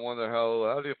night. I wonder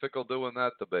how do you think he'll do in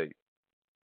that debate?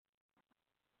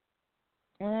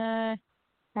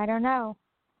 I don't know.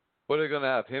 What are they going to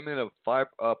have? Him in a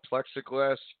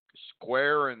plexiglass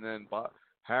square, and then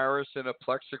Harris in a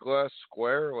plexiglass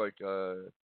square, like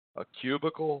a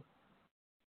cubicle?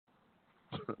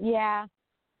 Yeah.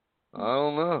 I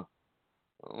don't know.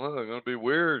 They're going to be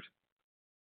weird.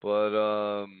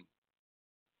 But,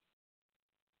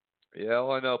 yeah,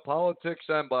 well, I know politics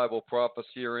and Bible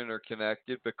prophecy are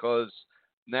interconnected because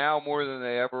now more than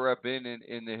they ever have been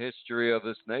in the history of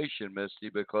this nation, Misty,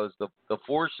 because the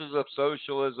forces of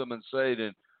socialism and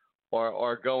Satan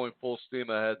are going full steam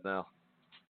ahead now.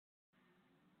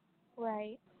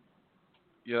 Right.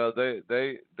 You know,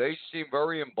 they seem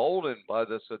very emboldened by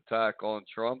this attack on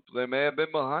Trump. They may have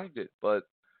been behind it, but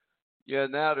yeah,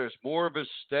 now there's more of his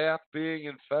staff being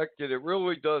infected. It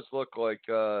really does look like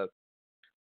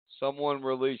someone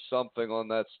released something on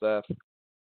that staff.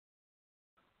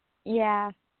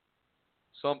 Yeah.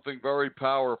 Something very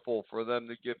powerful for them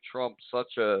to give Trump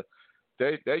such a.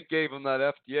 They gave him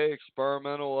that FDA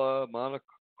experimental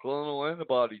monoclonal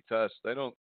antibody test. They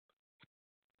don't.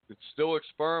 It's still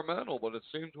experimental, but it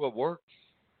seems to have worked.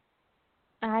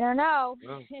 I don't know.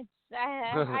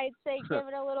 Yeah. I'd say give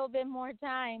it a little bit more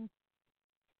time.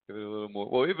 Give it a little more.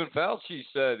 Well, even Fauci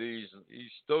said he's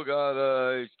still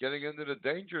got he's getting into the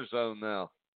danger zone now.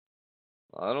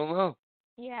 I don't know.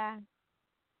 Yeah.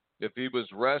 If he was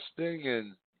resting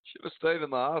and should have stayed in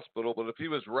the hospital, but if he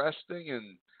was resting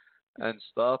and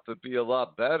stuff, it'd be a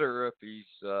lot better. If he's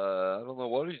I don't know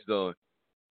what he's doing.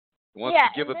 He wants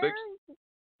to give a big.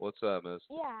 What's that, Miss?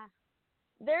 Yeah.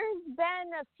 There's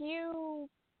been a few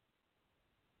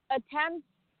attempts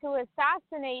to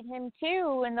assassinate him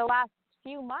too in the last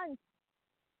few months.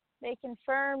 They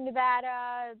confirmed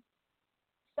that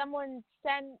someone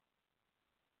sent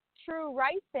true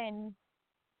rifin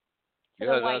to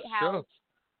the White House.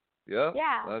 True.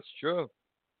 Yeah, that's true.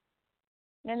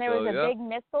 And then there was a big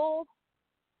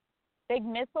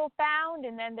missile found,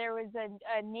 and then there was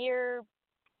a near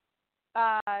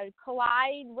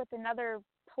collide with another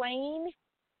plane.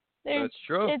 That's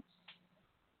true.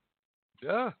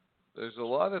 Yeah, there's a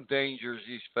lot of dangers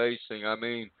he's facing. I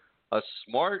mean, a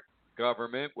smart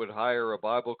government would hire a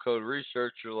Bible code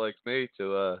researcher like me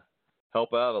to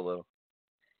help out a little.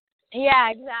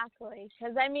 Yeah, exactly.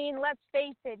 Because, I mean, let's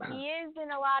face it, he is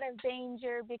in a lot of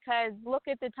danger because look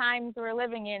at the times we're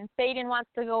living in. Satan wants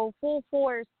to go full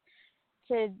force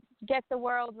to get the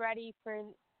world ready for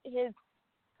his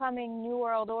coming New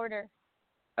World Order.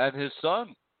 And his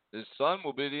son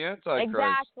will be the Antichrist.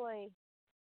 Exactly.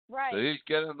 Right. So he's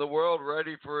getting the world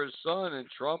ready for his son, and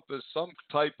Trump is some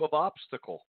type of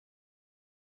obstacle.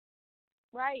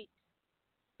 Right.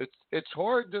 It's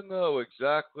hard to know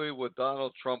exactly what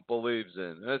Donald Trump believes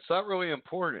in, and it's not really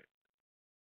important.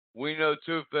 we know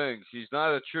two things. He's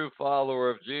not a true follower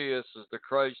of Jesus as the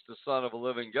Christ, the Son of a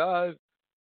living God,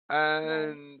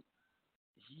 and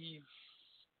he's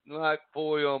not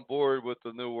fully on board with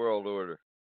the New World Order.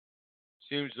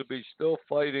 Seems to be still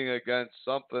fighting against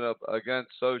something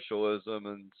against socialism,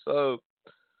 and so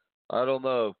I don't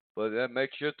know, but that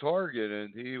makes you a target,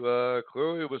 and he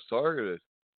clearly was targeted.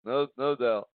 No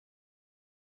doubt.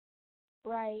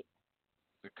 Right.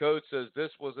 The code says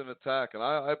this was an attack, and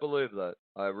I believe that.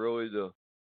 I really do.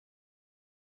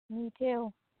 Me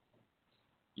too.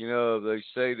 You know, they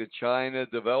say that China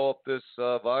developed this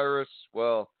virus.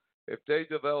 Well, if they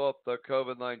developed the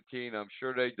COVID-19, I'm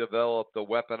sure they developed a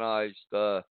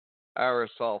weaponized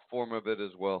aerosol form of it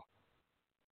as well.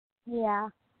 Yeah.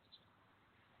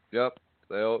 Yep,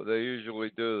 they usually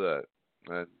do that.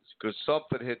 Because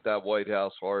something hit that White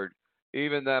House hard.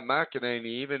 Even that McEnany,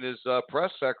 even his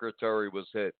press secretary was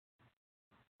hit.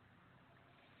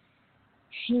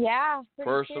 Yeah.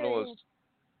 Serious.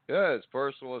 His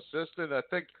personal assistant. I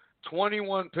think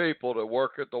 21 people that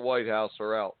work at the White House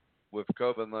are out with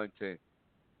COVID-19.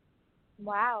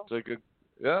 Wow. It's like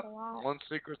one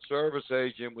Secret Service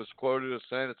agent was quoted as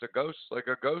saying it's a ghost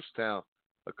town.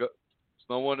 There's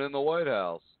no one in the White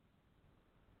House.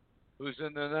 Who's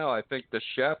in there now? I think the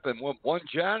chef and one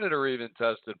janitor even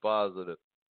tested positive.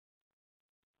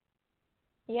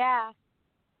 Yeah.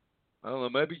 I don't know.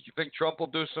 Maybe you think Trump will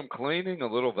do some cleaning, a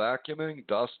little vacuuming,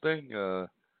 dusting.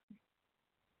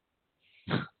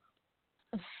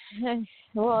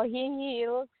 Well, he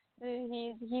looks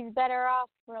he's better off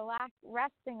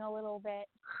resting a little bit.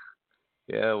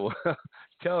 Yeah. Well,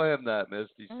 tell him that,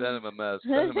 Misty. Send him a message.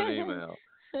 Send him an email.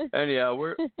 Anyhow,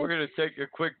 we're going to take a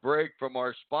quick break from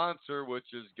our sponsor,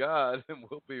 which is God, and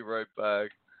we'll be right back.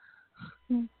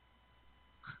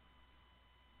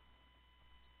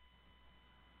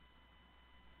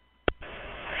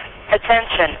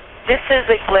 Attention, this is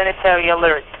a planetary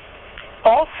alert.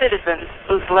 All citizens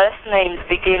whose last names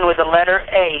begin with the letter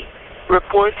A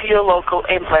report to your local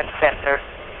implant center.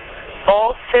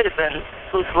 All citizens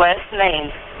whose last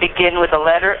names begin with the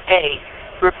letter A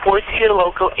report to your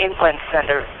local implant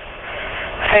center.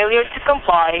 Failure to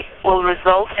comply will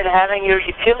result in having your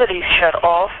utilities shut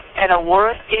off and a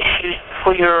warrant issued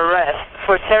for your arrest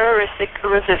for terroristic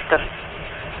resistance.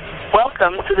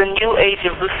 Welcome to the new age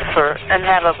of Lucifer, and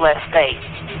have a blessed day.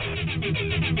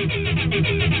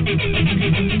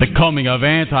 The coming of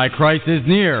Antichrist is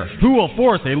near, who will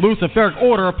force a Luciferic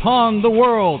order upon the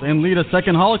world and lead a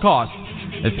second Holocaust.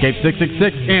 Escape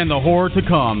 666 and the horror to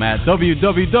come at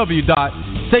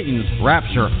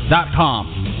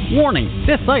www.satansrapture.com. Warning,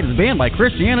 this site is banned by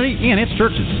Christianity and its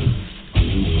churches.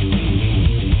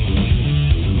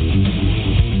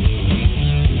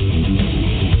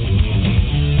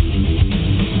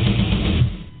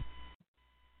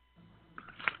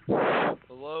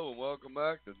 Hello and welcome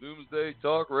back to Doomsday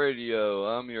Talk Radio.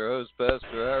 I'm your host, Pastor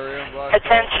Harry.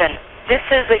 Attention, this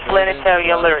is a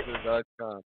planetary alert.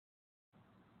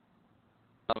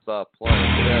 Stop playing.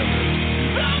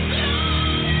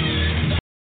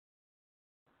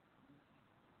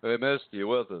 Hey, Misty, you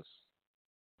with us?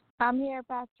 I'm here,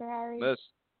 Pastor Harry. Miss.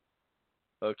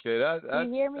 Okay,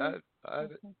 Can you hear me?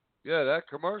 Yeah, that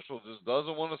commercial just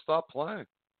doesn't want to stop playing.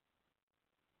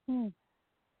 A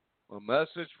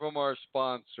message from our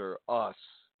sponsor, us.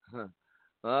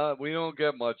 We don't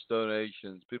get much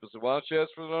donations. People say, why don't you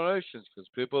ask for donations? Because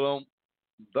people don't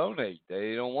donate.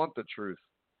 They don't want the truth.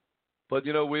 But,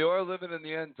 you know, we are living in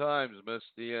the end times,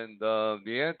 Misty, and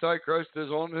the Antichrist is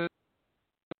on his...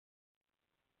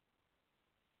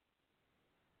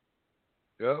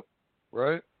 Yep,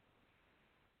 right?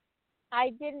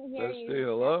 I didn't hear Misty, you,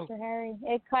 hello? Pastor Harry.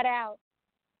 It cut out.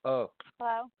 Oh.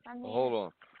 Hello? I'm here. Hold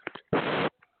on.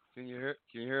 Can you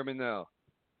hear me now?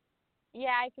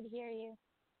 Yeah, I could hear you.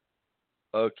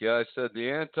 Okay, I said the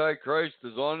Antichrist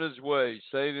is on his way,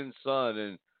 Satan's son,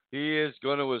 and he is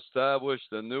going to establish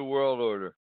the New World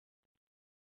Order.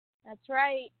 That's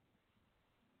right.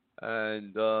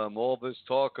 And all this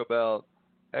talk about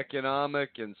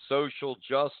economic and social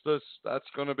justice, that's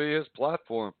going to be his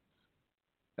platform.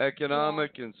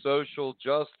 Economic and social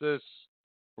justice,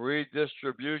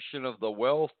 redistribution of the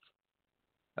wealth,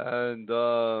 and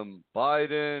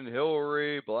Biden,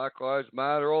 Hillary, Black Lives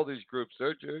Matter, all these groups,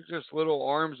 they're just little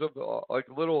arms of, like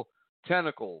little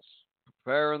tentacles,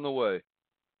 preparing the way.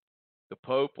 The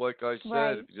Pope, like I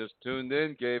said, if you just tuned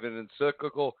in, gave an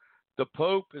encyclical. The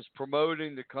Pope is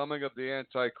promoting the coming of the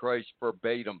Antichrist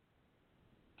verbatim.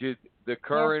 The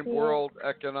current world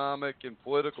economic and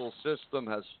political system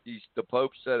the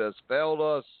Pope said, has failed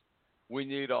us. We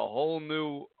need a whole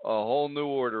new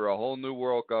order, a whole new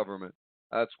world government.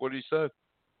 That's what he said.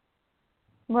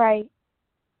 Right.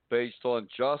 based on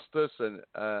justice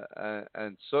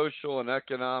and social and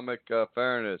economic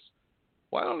fairness.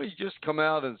 Why don't he just come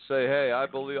out and say, "Hey, I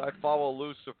follow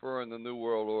Lucifer and the New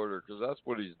World Order," because that's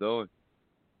what he's doing.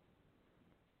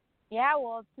 Yeah,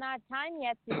 well, it's not time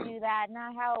yet to do that.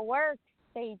 Not how it works.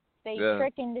 They Yeah.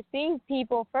 trick and deceive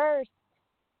people first.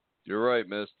 You're right,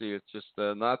 Misty. It's just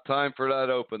not time for that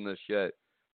openness yet.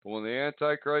 But when the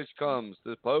Antichrist comes,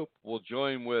 the Pope will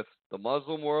join with the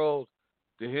Muslim world,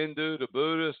 the Hindu, the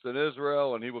Buddhist, and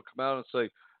Israel, and he will come out and say,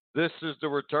 "This is the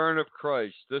return of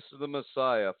Christ. This is the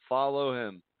Messiah. Follow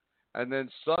him." And then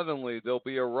suddenly there'll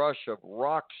be a rush of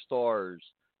rock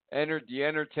stars entered the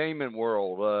entertainment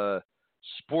world,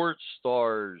 sports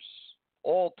stars,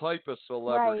 all type of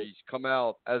celebrities come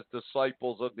out as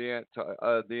disciples of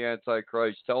the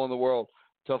Antichrist, telling the world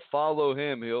to follow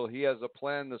him. He has a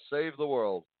plan to save the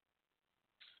world.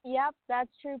 Yep,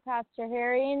 that's true, Pastor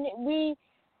Harry. And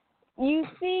you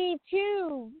see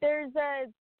too, there's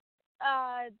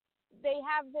they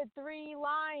have the 3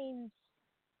 lines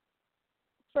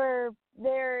for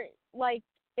their, like,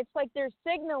 it's like they're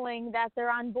signaling that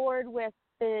they're on board with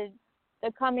the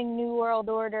coming New World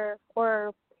Order,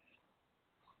 or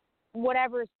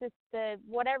whatever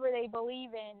they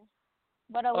believe in.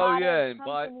 But a lot of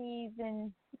companies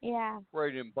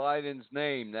right, in Biden's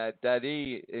name, that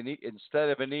E, instead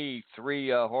of an E, 3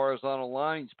 horizontal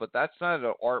lines, but that's not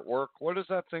an artwork. What is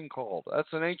that thing called?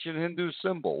 That's an ancient Hindu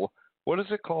symbol. What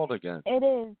is it called again? It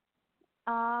is.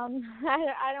 I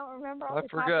don't remember off the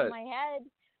top of my head,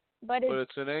 but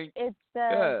it's an ancient. It's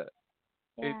yeah.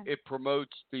 Yeah. It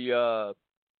promotes the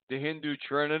Hindu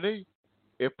Trinity.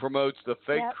 It promotes the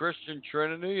fake Christian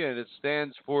Trinity, and it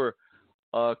stands for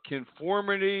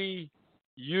conformity,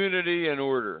 unity, and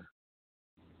order.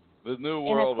 The New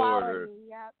World Order.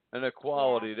 Yep. And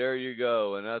equality. There you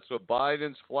go. And that's what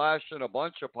Biden's flashing a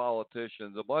bunch of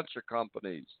politicians, a bunch of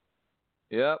companies.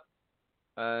 Yep.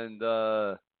 And,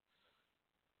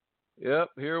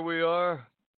 here we are.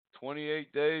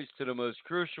 28 days to the most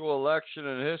crucial election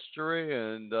in history,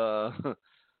 and the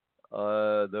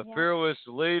fearless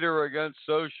leader against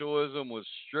socialism was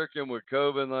stricken with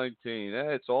COVID-19.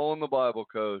 Hey, it's all in the Bible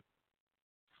code.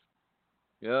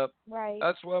 Yep. Right.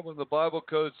 That's why when the Bible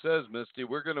code says, Misty,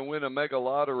 we're going to win a mega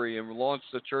lottery and launch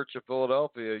the Church of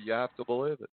Philadelphia, you have to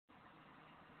believe it.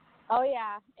 Oh,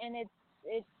 yeah. And it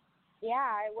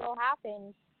will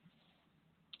happen.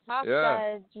 Talks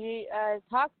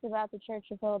about the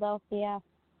Church of Philadelphia.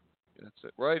 That's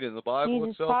it. Right, in the Bible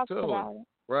Jesus itself, talks too. About it.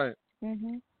 Right.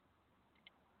 Mm-hmm.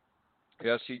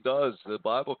 Yes, he does. The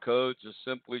Bible code just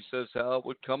simply says how it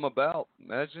would come about.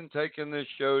 Imagine taking this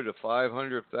show to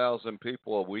 500,000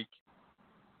 people a week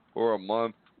or a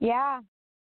month. Yeah.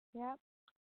 Yep.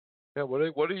 Yeah, what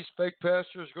are these fake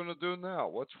pastors going to do now?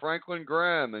 What's Franklin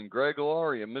Graham and Greg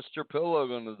Laurie and Mr. Pillow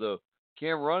going to do?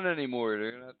 Can't run anymore.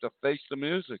 They're going to have to face the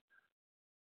music.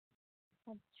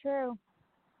 That's true.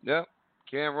 Yep.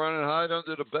 Can't run and hide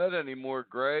under the bed anymore,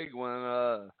 Greg,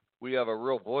 when we have a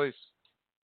real voice.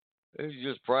 It's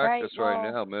just practice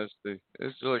right now, Misty.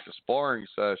 It's just like a sparring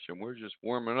session. We're just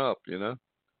warming up, you know?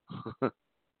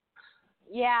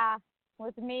 Yeah,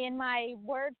 with me and my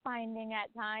word finding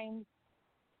at times.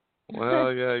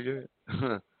 Well, yeah.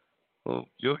 Well,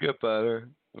 you'll get better.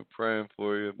 I'm praying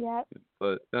for you. Yep.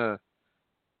 But,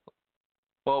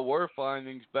 well, word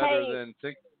finding's better than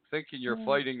thinking you're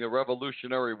fighting the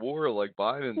Revolutionary War like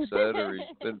Biden said, or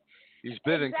he's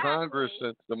been in Congress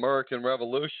since the American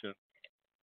Revolution.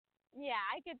 Yeah,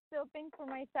 I could still think for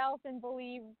myself and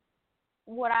believe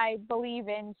what I believe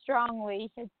in strongly.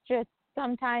 It's just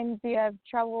sometimes you have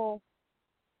trouble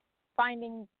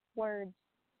finding words.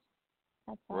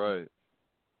 That's all. Right.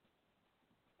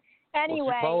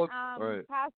 Anyway, right.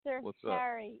 Pastor What's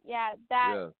Harry,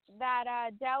 that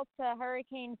Delta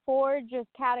Hurricane 4 just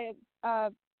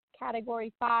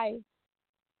Category 5.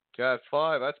 Cat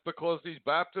 5. That's because these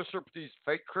Baptists or these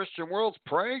fake Christian world's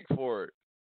praying for it.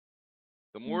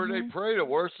 The more they pray, the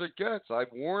worse it gets.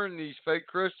 I've warned these fake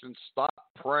Christians, stop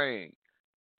praying.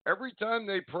 Every time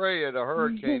they pray at a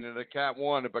hurricane and a Cat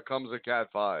 1, it becomes a Cat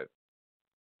 5.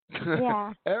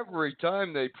 Yeah. Every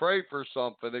time they pray for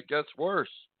something, it gets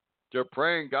worse. They're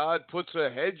praying God puts a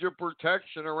hedge of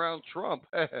protection around Trump.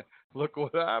 Look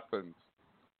what happens.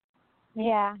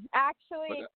 Yeah.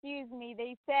 Actually, excuse me.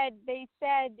 They said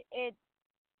it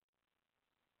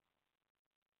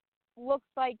looks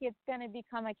like it's going to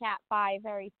become a Cat 5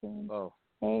 very soon. Oh.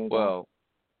 Well,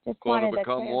 it's going to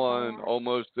become one. That.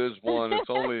 Almost is one. It's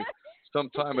only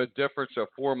sometime a difference of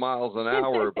 4 miles an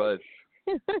hour, but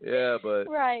yeah, but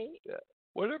right. Yeah.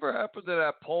 Whatever happened to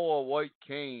that pole of white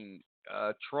cane?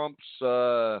 Trump's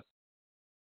that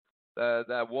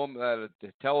that woman,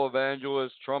 that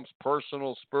televangelist, Trump's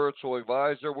personal spiritual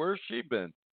advisor, where's she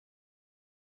been?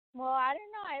 Well, I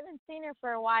don't know. I haven't seen her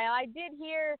for a while. I did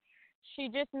hear she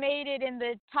just made it in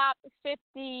the top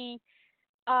 50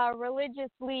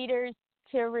 religious leaders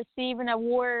to receive an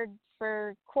award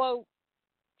for, quote,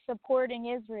 supporting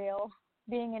Israel,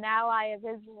 being an ally of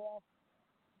Israel.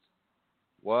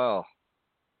 Wow.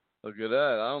 Look at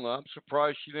that. I don't know. I'm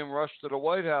surprised she didn't rush to the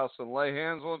White House and lay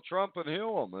hands on Trump and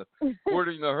heal him.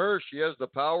 According to her, she has the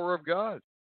power of God.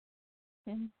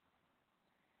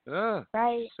 Yeah.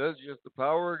 Right. She says she has the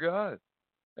power of God.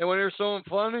 And when here's something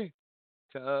funny,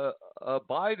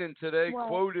 Biden today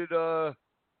quoted,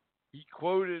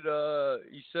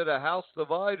 he said, a house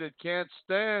divided can't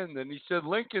stand. And he said,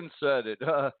 Lincoln said it.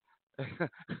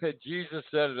 Jesus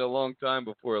said it a long time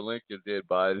before Lincoln did,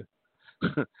 Biden.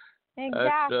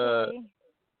 Exactly.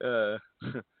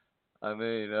 I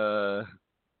mean,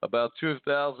 about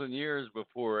 2,000 years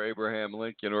before Abraham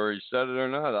Lincoln, or he said it or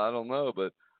not, I don't know.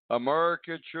 But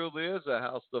America truly is a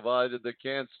house divided that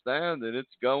can't stand, and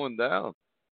it's going down.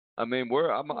 I mean,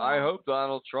 I hope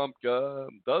Donald Trump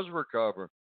does recover.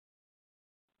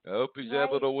 I hope he's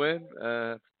able to win.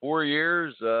 4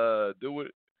 years,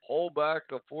 hold back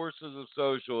the forces of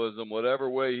socialism whatever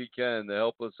way he can to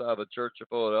help us have a Church of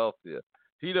Philadelphia.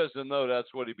 He doesn't know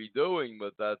that's what he'd be doing,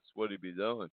 but that's what he'd be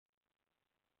doing.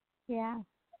 Yeah.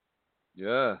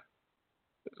 Yeah.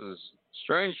 This is a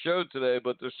strange show today,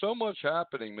 but there's so much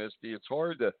happening, Misty. It's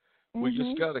hard to. We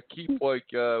just got to keep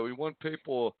we want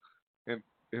people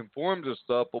informed of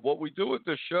stuff. But what we do with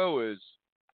the show is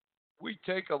we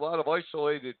take a lot of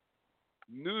isolated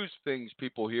news things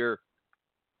people hear,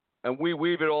 and we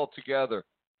weave it all together.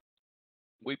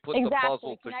 We put the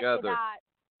puzzle together.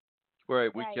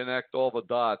 Right, we connect all the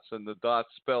dots, and the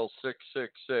dots spell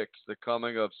 666, the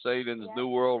coming of Satan's New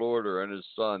World Order and his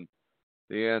son,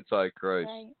 the Antichrist.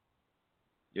 Right.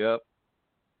 Yep.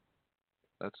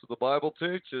 That's what the Bible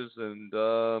teaches, and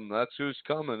that's who's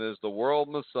coming, is the world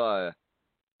Messiah,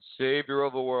 Savior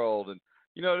of the world. And,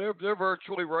 you know, they're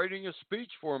virtually writing a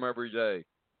speech for him every day.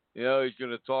 You know, he's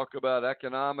going to talk about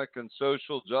economic and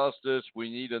social justice. We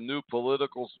need a new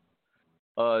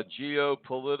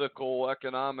geopolitical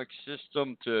economic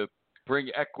system to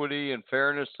bring equity and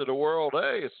fairness to the world.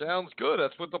 Hey, it sounds good.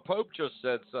 That's what the Pope just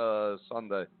said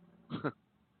Sunday.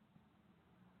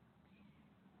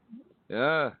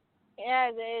 Yeah.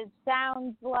 Yeah, it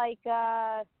sounds like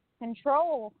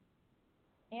control.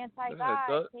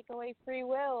 Anti-God, take away free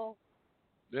will.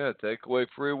 Yeah, take away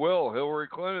free will. Hillary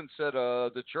Clinton said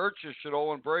the churches should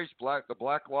all embrace the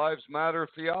Black Lives Matter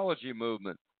theology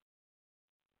movement.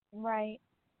 Right.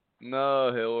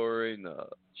 No, Hillary, no.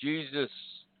 Jesus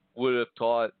would have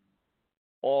taught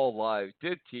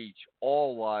did teach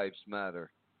all lives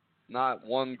matter. Not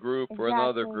one group or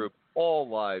another group. All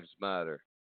lives matter.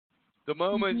 The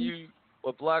moment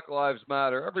with Black Lives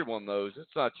Matter, everyone knows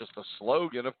it's not just a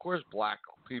slogan. Of course, black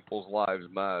people's lives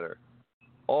matter.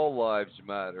 All lives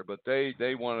matter, but they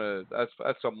want to.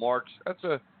 That's a Marx. That's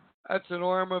an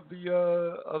arm of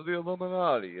the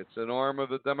Illuminati. It's an arm of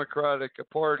the Democratic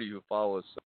Party who follows.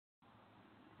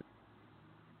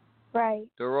 Right.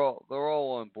 They're all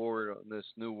on board on this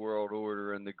new world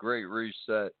order and the Great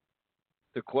Reset.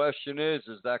 The question is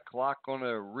that clock going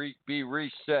to be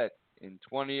reset in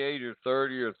 28 or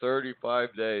 30 or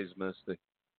 35 days, Misty?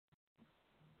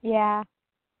 Yeah.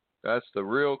 That's the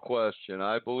real question.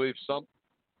 I believe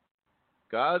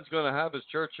God's going to have his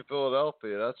Church of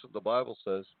Philadelphia. That's what the Bible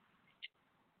says.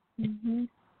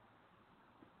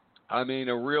 I mean,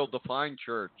 a real defined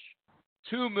church.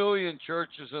 2 million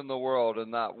churches in the world, and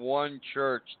not one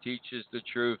church teaches the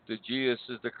truth that Jesus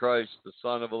is the Christ, the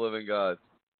Son of the living God.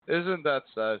 Isn't that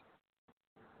sad?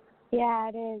 Yeah,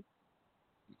 it is.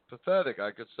 It's pathetic. I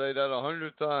could say that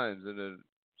 100 times, and it's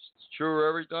true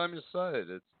every time you say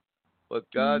it. But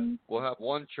God will have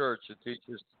one church that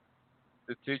teaches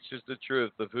the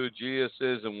truth of who Jesus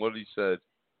is and what he said.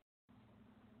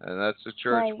 And that's the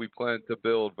church we plan to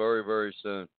build very, very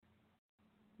soon.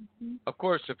 Of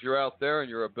course, if you're out there and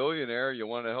you're a billionaire, you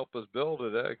want to help us build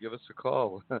it, give us a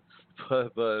call.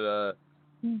 but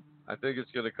I think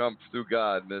it's going to come through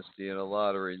God, Misty, in a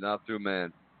lottery, not through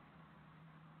man.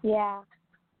 Yeah.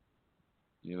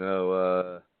 You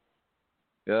know,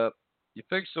 yep. You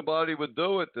think somebody would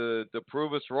do it to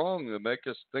prove us wrong, to make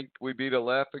us think we'd be the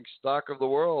laughing stock of the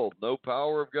world, no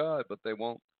power of God, but they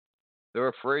won't. They're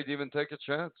afraid to even take a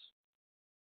chance.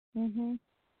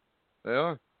 They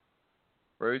are.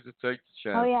 Afraid to take the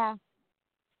chance. Oh, yeah.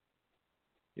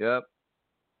 Yep.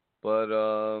 But,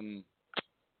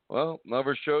 well,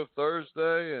 another show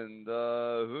Thursday, and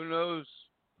who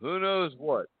knows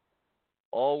what.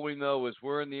 All we know is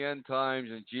we're in the end times,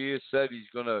 and Jesus said he's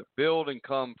going to build and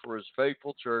come for his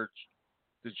faithful church,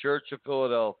 the Church of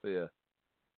Philadelphia.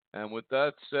 And with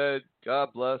that said, God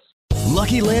bless.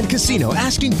 Lucky Land Casino,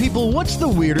 asking people, what's the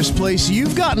weirdest place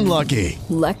you've gotten lucky?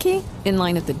 Lucky? In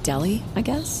line at the deli, I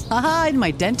guess? Aha, in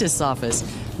my dentist's office.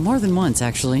 More than once,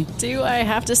 actually. Do I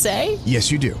have to say?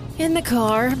 Yes, you do. In the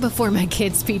car before my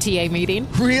kids' PTA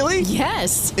meeting. Really?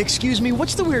 Yes. Excuse me,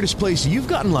 what's the weirdest place you've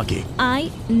gotten lucky?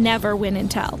 I never win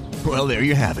and tell. Well, there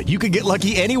you have it. You can get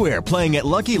lucky anywhere, playing at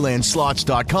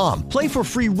LuckyLandSlots.com. Play for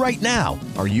free right now.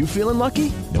 Are you feeling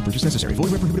lucky? No purchase necessary.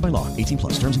 Void where prohibited by law. 18+.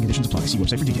 Terms and conditions apply. See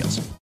website for details.